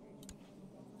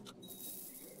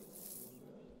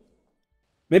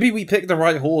 Maybe we picked the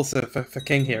right horse for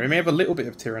King here. He may have a little bit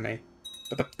of tyranny,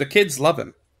 but the kids love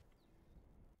him.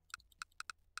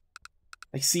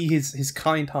 They see his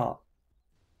kind heart.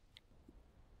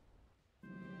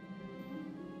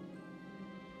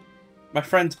 My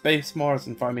friend Basemore has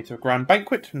invited me to a grand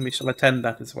banquet, and we shall attend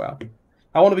that as well.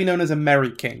 I want to be known as a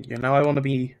merry king, you know? I want to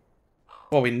be...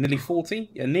 What are we, nearly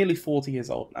 40? Yeah, nearly 40 years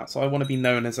old now, so I want to be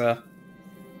known as a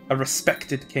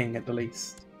respected king, at the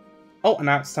least. Oh, and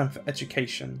now it's time for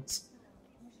educations.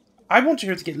 I want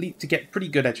her to get pretty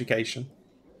good education.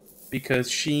 Because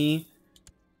she's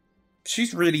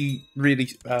really, really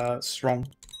strong.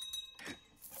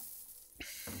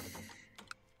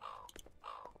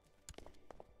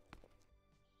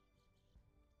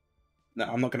 No,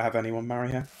 I'm not going to have anyone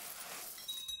marry her.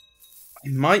 I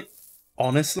might,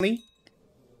 honestly,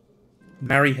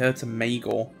 marry her to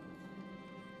Magor.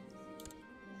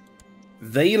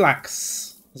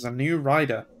 Valax is a new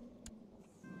rider.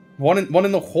 One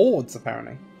in the Hordes,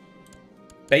 apparently.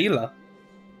 Baylor.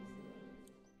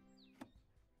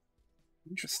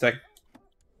 Interesting.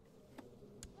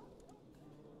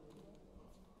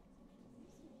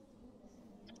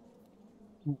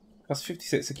 Plus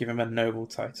 56 to give him a noble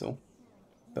title.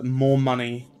 But more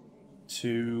money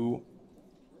to...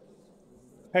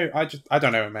 Hey, I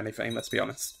don't owe him anything, let's be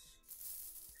honest.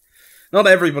 Not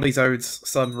everybody's owed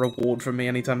some reward from me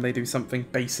anytime they do something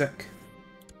basic.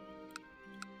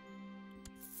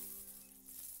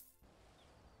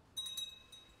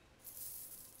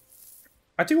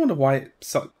 I do wonder why...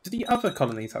 So, do the other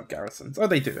colonies have garrisons? Oh,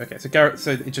 they do. Okay, so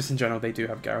just in general, they do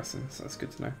have garrisons. So that's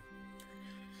good to know.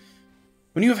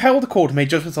 When you have held a court and made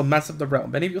judgments on matters of the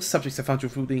realm, many of your subjects have found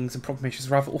your rulings and proclamations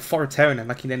rather authoritarian and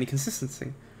lacking any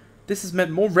consistency. This has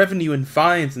meant more revenue and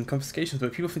fines and confiscations,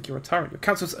 but people think you're a tyrant. Your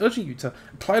council is urging you to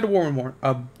apply the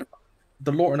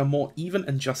law in a more even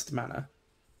and just manner.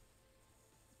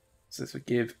 So this would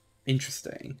give...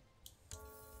 Interesting.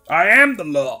 I am the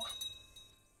law!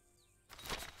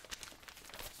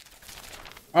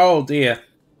 Oh dear.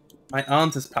 My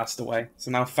aunt has passed away,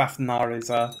 so now Fafnir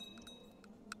is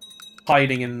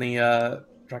hiding in the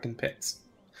dragon pits.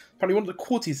 Probably one of the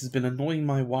courtiers has been annoying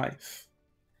my wife.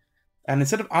 And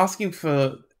instead of asking me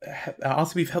for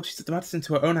help, she took the matters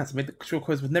into her own hands and made the sure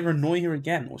cause would never annoy her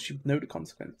again, or she would know the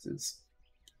consequences.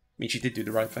 I mean, she did do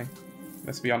the right thing.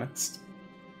 Let's be honest.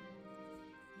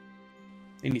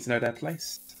 They need to know their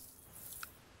place.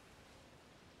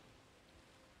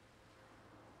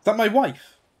 Is that my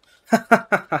wife?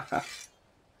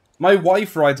 My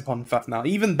wife rides upon Fafnir.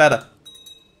 Even better.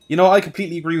 You know, I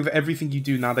completely agree with everything you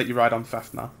do now that you ride on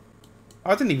Fafnir.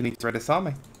 I didn't even need to ride this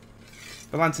army.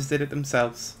 The Lancers did it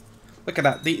themselves. Look at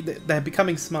that. They're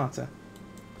becoming smarter.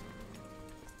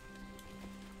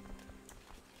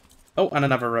 Oh, and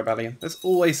another rebellion. There's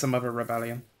always some other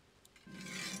rebellion.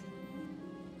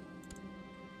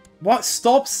 What?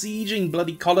 Stop sieging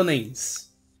bloody colonies.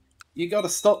 You gotta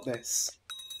stop this.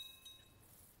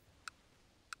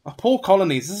 Oh, poor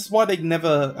colonies. This is why they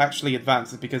never actually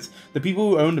advance, is because the people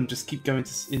who own them just keep going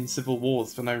in civil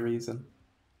wars for no reason.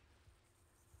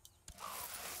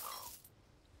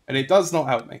 And it does not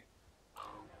help me.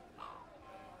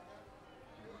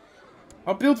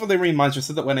 I'll build Valyrian mines just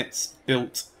so that when it's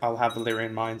built, I'll have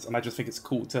Valyrian mines, and I just think it's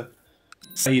cool to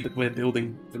say that we're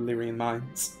building Valyrian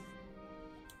mines.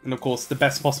 And of course, the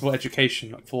best possible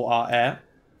education for our heir.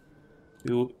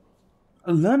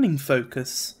 A learning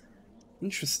focus.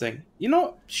 Interesting. You're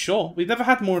not sure. We've never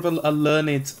had more of a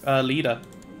learned leader.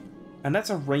 And let's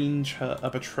arrange a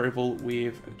betrothal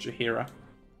with Jaheira.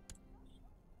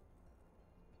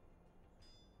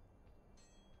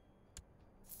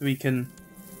 We can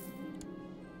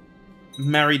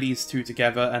marry these two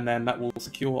together, and then that will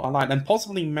secure our line. And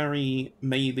possibly marry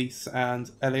Modlist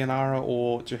and Elyria,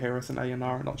 or Jaheira and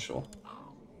Elyria, not sure.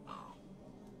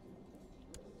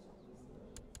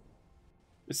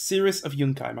 Sirius of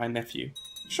Yunkai, my nephew.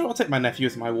 Sure, I'll take my nephew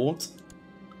as my ward.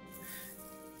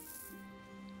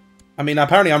 I mean,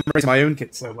 apparently I'm raising my own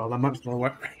kids so well, I might as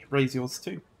well raise yours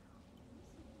too.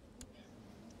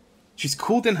 She's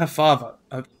called in her father.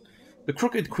 The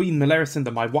crooked Queen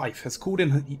Cynder, my wife, has called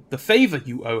in the favour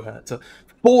you owe her to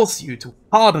force you to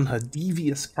pardon her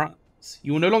devious crimes.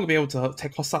 You will no longer be able to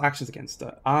take hostile actions against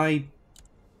her. I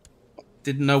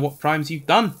didn't know what crimes you've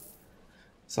done,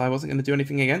 so I wasn't going to do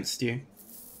anything against you.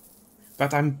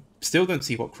 But I still don't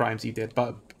see what crimes you did,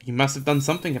 but you must have done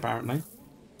something, apparently.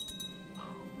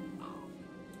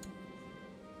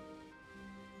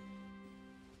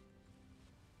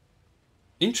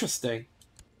 Interesting.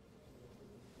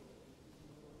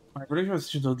 My brother was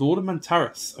to the Lord of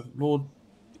Mantaris, of Lord...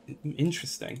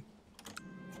 Interesting.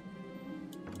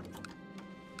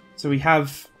 So we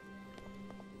have...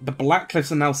 The Black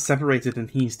Cliffs are now separated,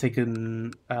 and he's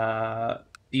taken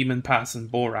Demon Pass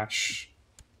and Borash.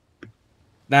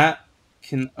 That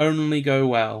can only go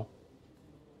well.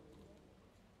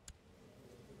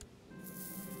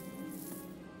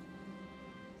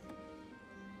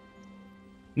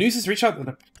 News has reached out that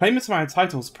the claimant of my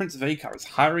titles, Prince Vakar, is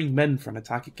hiring men for an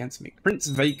attack against me.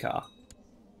 Prince Vakar.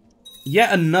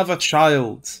 Yet another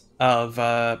child of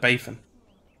Bathan.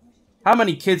 How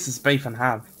many kids does Bathan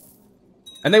have?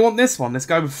 And they want this one, this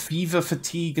guy with fever,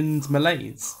 fatigue, and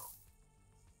malaise.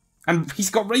 And he's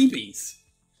got rabies.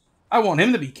 I want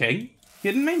him to be king.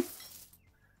 Kidding me?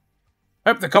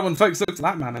 I hope the common folks look at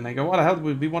that man and they go, why the hell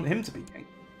would we want him to be king?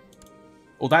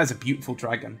 Oh, that is a beautiful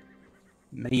dragon.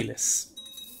 Malis.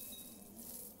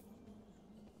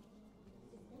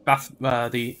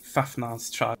 The Fafnar's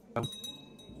child.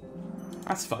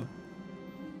 That's fun.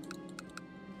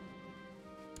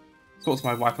 Talk to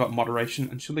my wife about moderation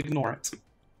and she'll ignore it.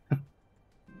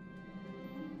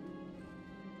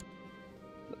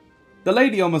 The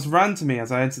lady almost ran to me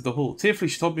as I entered the hall. Tearfully,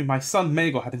 she told me my son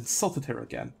Maegor had insulted her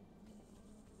again.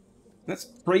 Let's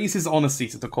praise his honesty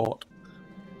to the court.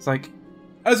 It's like,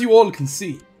 as you all can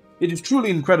see, it is truly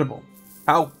incredible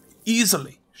how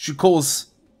easily she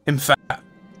calls him fat.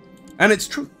 And it's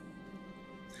true.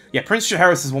 Yeah, Prince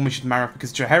Jaehaerys is one we should marry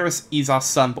because Jaehaerys is our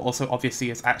son, but also obviously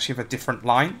is actually of a different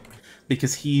line.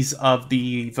 Because he's of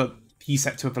he's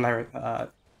set to a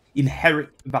Valyria,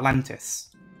 inherit Valantis.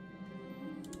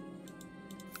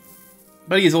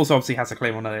 But he also obviously has a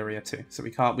claim on Elyria too, so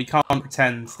we can't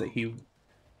pretend that he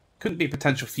couldn't be a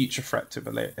potential future threat to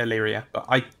Elyria, but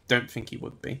I don't think he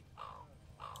would be.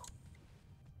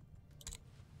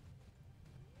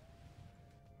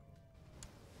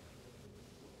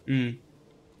 The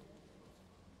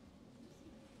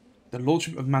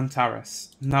Lordship of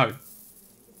Mantaris. No.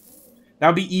 That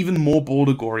would be even more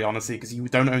border gory, honestly, because you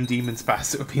don't own Demon's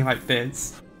Pass. It would be like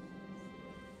this.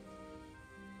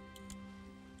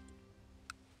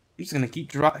 I'm just going to keep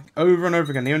driving over and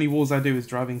over again. The only wars I do is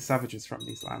driving savages from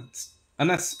these lands.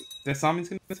 Unless this army's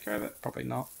going to take care of it. Probably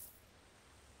not.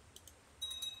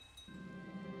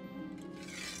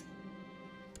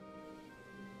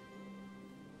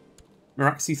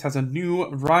 Meraxes has a new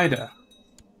rider.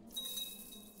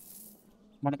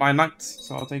 One of my knights,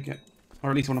 so I'll take it. Or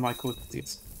at least one of my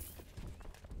courtiers.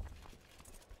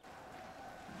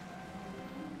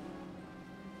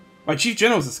 My chief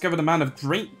general has discovered a man of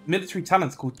great military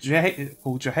talents called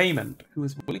Jaheimond, who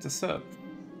is willing to serve.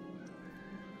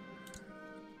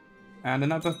 And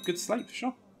another good slate, for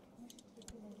sure.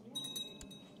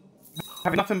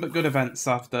 Having nothing but good events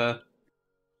after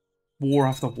war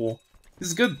after war. This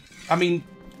is good. I mean,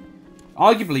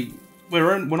 arguably,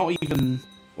 we're not even...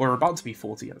 We're about to be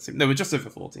 40. No, we're just over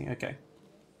 40. Okay.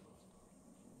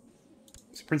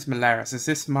 So Prince Malaris, is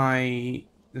this my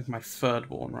This is my third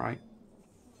born, right?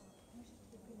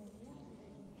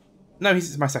 No,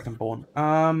 he's my second born.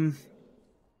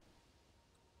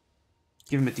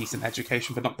 Give him a decent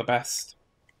education, but not the best.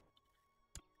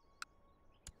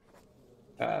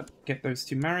 Get those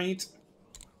two married.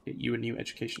 Get you a new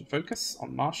education focus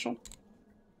on Marshall.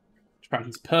 Which apparently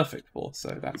he's perfect for,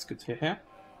 so that's good to hear.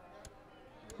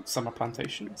 Summer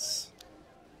plantations.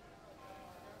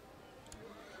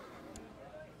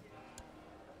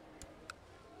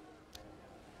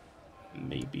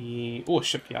 Maybe... Oh, a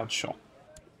shipyard shop.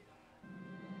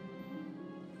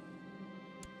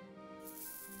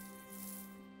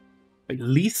 Wait,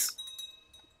 lease?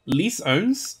 Lease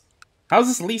owns? How does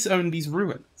this lease own these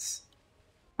ruins?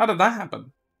 How did that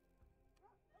happen?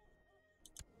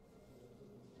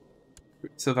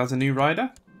 So there's a new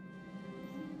rider?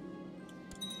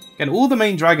 Again, all the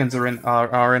main dragons are in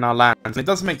our lands. It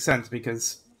does make sense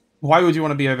because why would you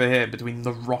want to be over here between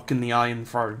the rock and the iron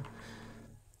throne?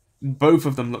 Both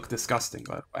of them look disgusting,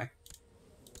 by the way.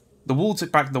 The wall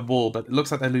took back the wall, but it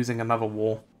looks like they're losing another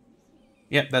war.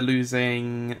 Yep, they're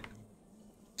losing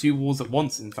 2 walls at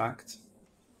once, in fact.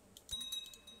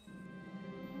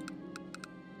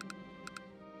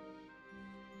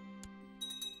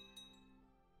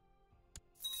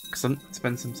 Excellent.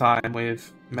 Spend some time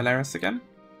with Meleris again.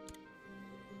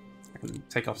 I can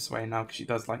take off Sway now because she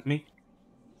does like me.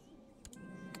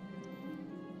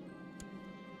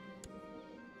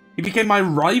 He became my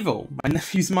rival. My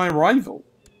nephew's my rival.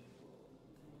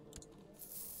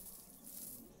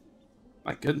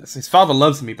 My goodness. His father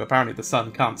loves me, but apparently the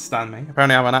son can't stand me.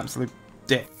 Apparently I'm an absolute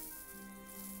dick.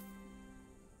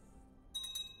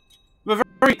 I'm a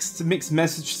very mixed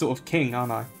message sort of king,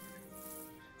 aren't I?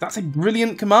 That's a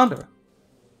brilliant commander.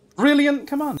 Brilliant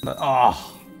commander.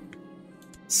 Oh.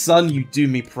 Son, you do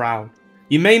me proud.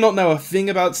 You may not know a thing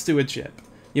about stewardship.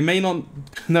 You may not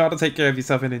know how to take care of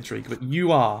yourself in intrigue, but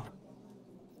you are.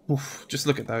 Oof, just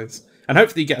look at those. And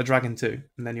hopefully you get a dragon too,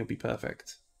 and then you'll be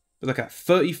perfect. But look at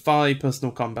 35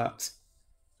 personal combat,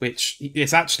 which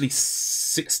is actually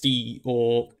 60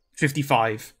 or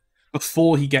 55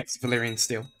 before he gets Valerian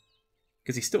Steel.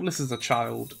 Because he still lists as a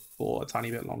child for a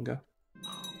tiny bit longer.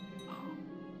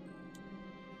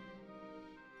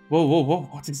 Whoa, whoa, whoa,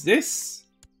 what is this?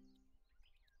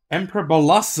 Emperor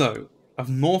Bolasso of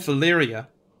North Elyria.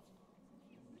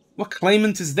 What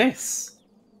claimant is this?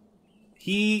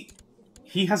 He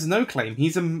has no claim.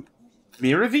 He's a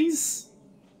Miravis?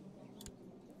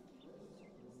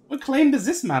 What claim does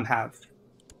this man have?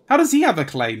 How does he have a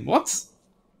claim? What?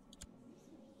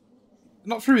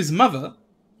 Not through his mother.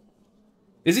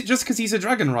 Is it just because he's a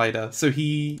dragon rider? So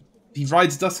he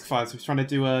rides Duskfire, so he's trying to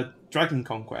do a dragon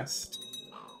conquest.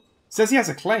 Says he has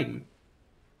a claim.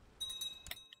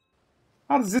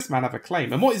 How does this man have a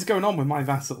claim? And what is going on with my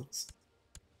vassals?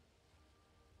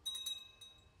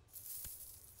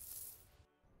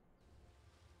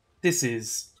 This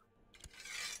is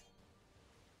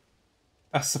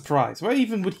a surprise. Where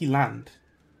even would he land?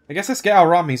 I guess let's get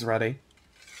our armies ready.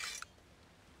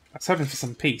 I was hoping for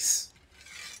some peace.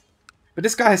 But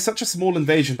this guy has such a small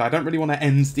invasion that I don't really want to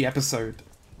end the episode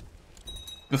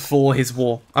before his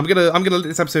war. I'm gonna let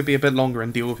this episode be a bit longer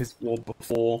and deal with his war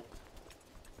before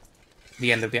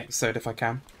the end of the episode if I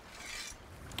can.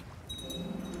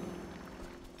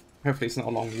 Hopefully it's not a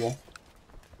long war.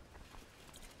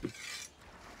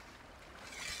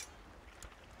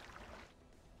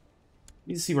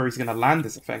 Need to see where he's gonna land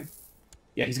is a thing.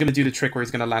 Yeah, he's gonna do the trick where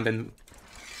he's gonna land in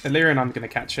Elyria and I'm gonna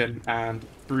catch him and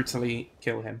brutally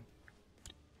kill him.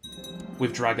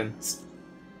 With dragons.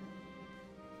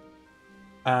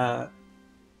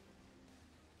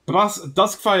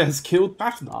 Duskfire has killed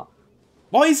Bafnar.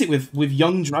 Why is it with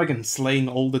young dragons slaying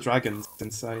older dragons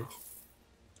and so?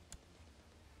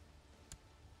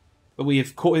 But we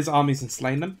have caught his armies and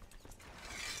slain them.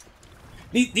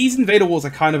 These invader wars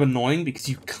are kind of annoying because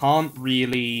you can't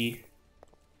really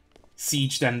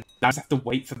siege them. You just have to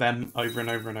wait for them over and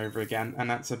over and over again, and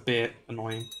that's a bit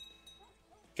annoying.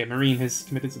 Okay, Marine has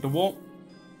committed to the war.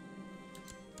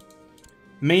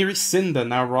 Mary Cynder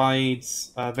now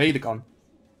rides Vadagon.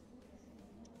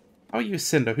 How are you a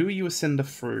Cynder? Who are you a Cynder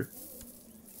through?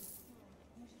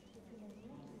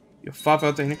 Your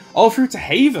father, oh, through to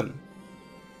Haven.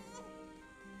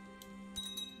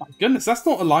 My goodness, that's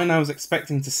not a line I was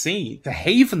expecting to see. The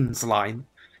Haven's line.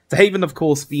 The Haven, of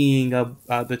course, being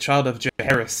the child of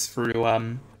Jaehaerys through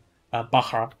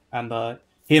Bahar, and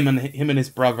him and his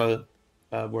brother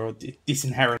were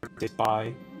disinherited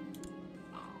by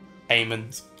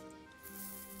Aemond.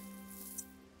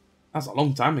 That's a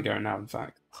long time ago now, in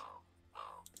fact.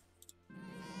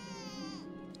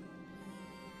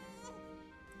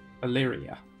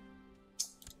 Elyria.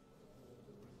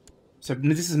 So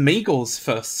this is Maegor's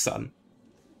first son.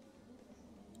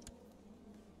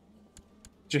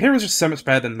 Jaheira's just so much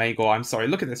better than Maegor, I'm sorry.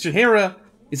 Look at this. Jaheira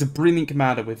is a brilliant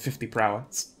commander with 50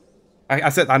 prowess. I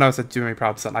know I said too many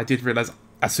proud son. I did realise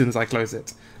as soon as I closed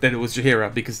it that it was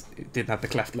Jaheira because it didn't have the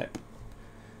cleft lip.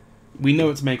 We know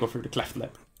it's Maegor through the cleft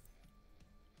lip.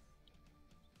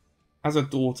 As a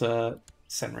daughter,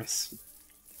 Senris.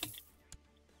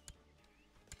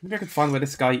 Maybe I can find where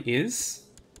this guy is.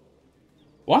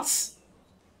 What?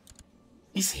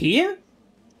 He's here?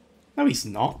 No, he's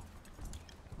not.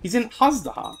 He's in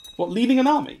Hazdahar. What, leading an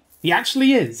army? He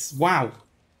actually is. Wow.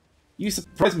 You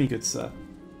surprise me, good sir.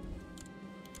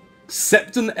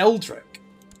 Septon Eldrick.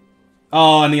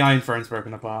 Oh, and the Iron Throne's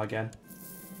broken apart again.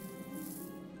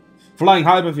 Flying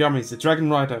high above the armies, the Dragon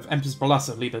Rider of Empress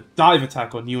Balassa lead a dive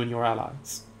attack on you and your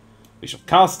allies. We shall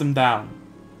cast them down.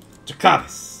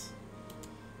 Jakadis.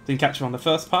 Didn't catch him on the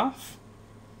first path?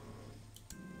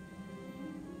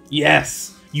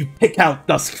 Yes! You pick out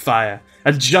Duskfire,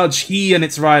 and judge he and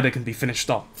its rider can be finished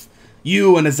off.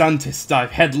 You and Azantis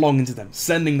dive headlong into them,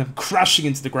 sending them crashing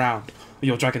into the ground, or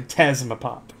your dragon tears them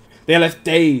apart. They are left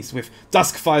dazed, with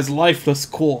Duskfire's lifeless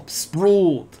corpse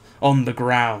sprawled on the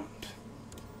ground.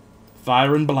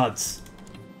 Fire and Bloods.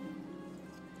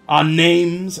 Our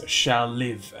names shall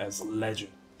live as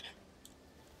legend.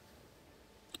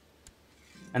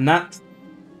 And that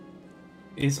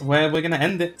is where we're going to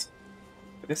end it.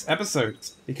 This episode,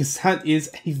 because that is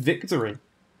a victory.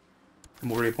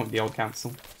 And we'll reappoint the old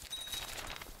council.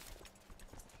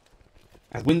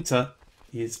 And winter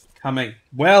is coming.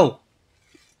 Well,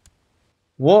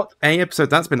 what a episode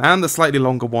that's been, and a slightly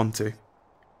longer one too.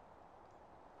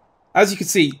 As you can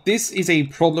see, this is a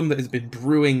problem that has been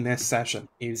brewing this session,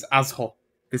 is AGOT,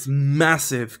 this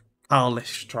massive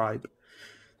Karlish tribe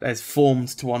that has formed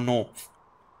to our north.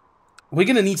 We're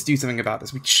going to need to do something about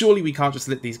this. Surely we can't just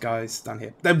let these guys down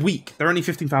here. They're weak. They're only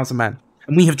 15,000 men.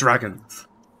 And we have dragons.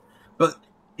 But,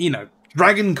 you know,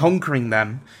 dragon conquering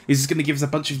them is just going to give us a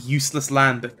bunch of useless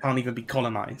land that can't even be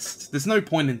colonized. There's no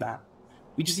point in that.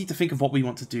 We just need to think of what we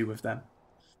want to do with them.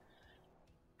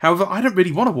 However, I don't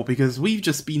really want a war because we've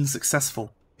just been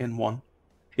successful in one.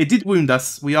 It did wound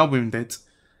us. We are wounded.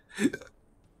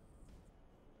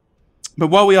 But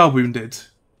while we are wounded,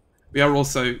 we are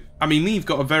also... I mean, we've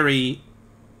got a very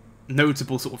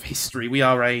notable sort of history. We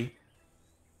are a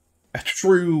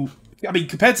true... I mean,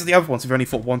 compared to the other ones, we've only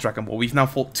fought one dragon war. We've now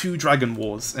fought 2 dragon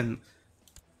wars. And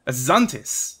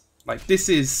Azantis, like, this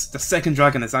is the second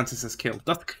dragon Azantis has killed.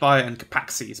 Duskfire and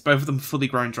Capaxes, both of them fully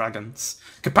grown dragons.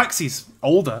 Capaxes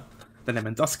older than him,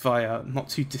 and Duskfire not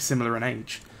too dissimilar in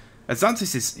age.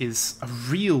 Azantis is a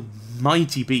real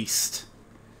mighty beast.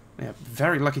 Yeah,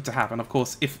 very lucky to have. And of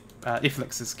course,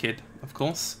 Iflix's kid, of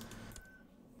course.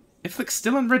 Iflix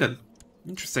still unridden.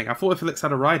 Interesting. I thought Iflix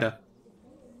had a rider.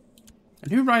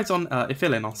 And who rides on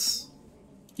Ifilinos?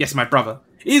 Yes, my brother.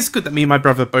 It is good that me and my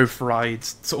brother both ride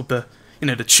sort of the, you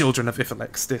know, the children of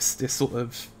Ifilix. This sort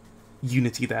of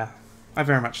unity there. I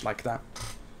very much like that.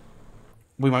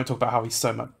 We won't talk about how he's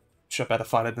so much a better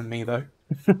fighter than me, though.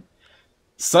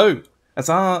 So, as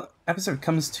our episode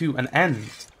comes to an end,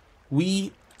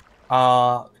 we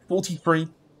are 43.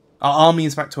 Our army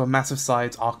is back to a massive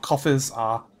size. Our coffers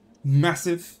are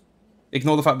massive.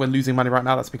 Ignore the fact we're losing money right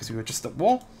now. That's because we were just at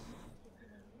war.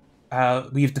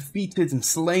 We have defeated and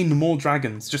slain more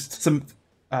dragons. Just some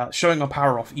showing our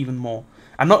power off even more.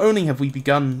 And not only have we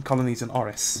begun colonies in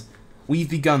Oros, we've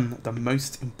begun the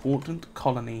most important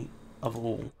colony of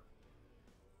all.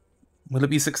 Will it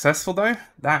be successful, though?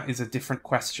 That is a different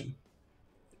question.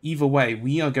 Either way,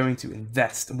 we are going to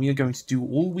invest, and we are going to do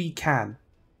all we can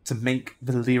to make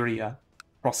Valyria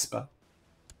prosper.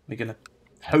 We're going to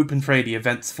hope and pray the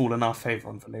events fall in our favour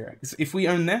on Valyria. Because if we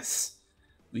own this,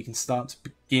 we can start to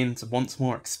begin to once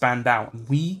more expand out, and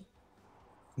we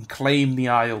can claim the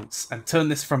Isles and turn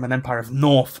this from an empire of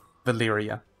North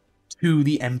Valyria to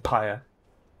the Empire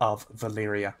of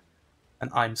Valyria. And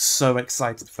I'm so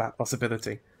excited for that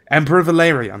possibility. Emperor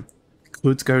Valerion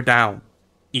could go down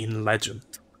in legend.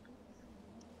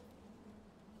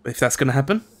 If that's going to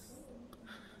happen,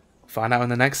 we'll find out in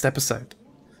the next episode.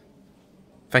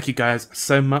 Thank you guys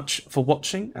so much for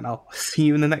watching, and I'll see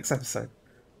you in the next episode.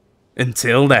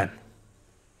 Until then.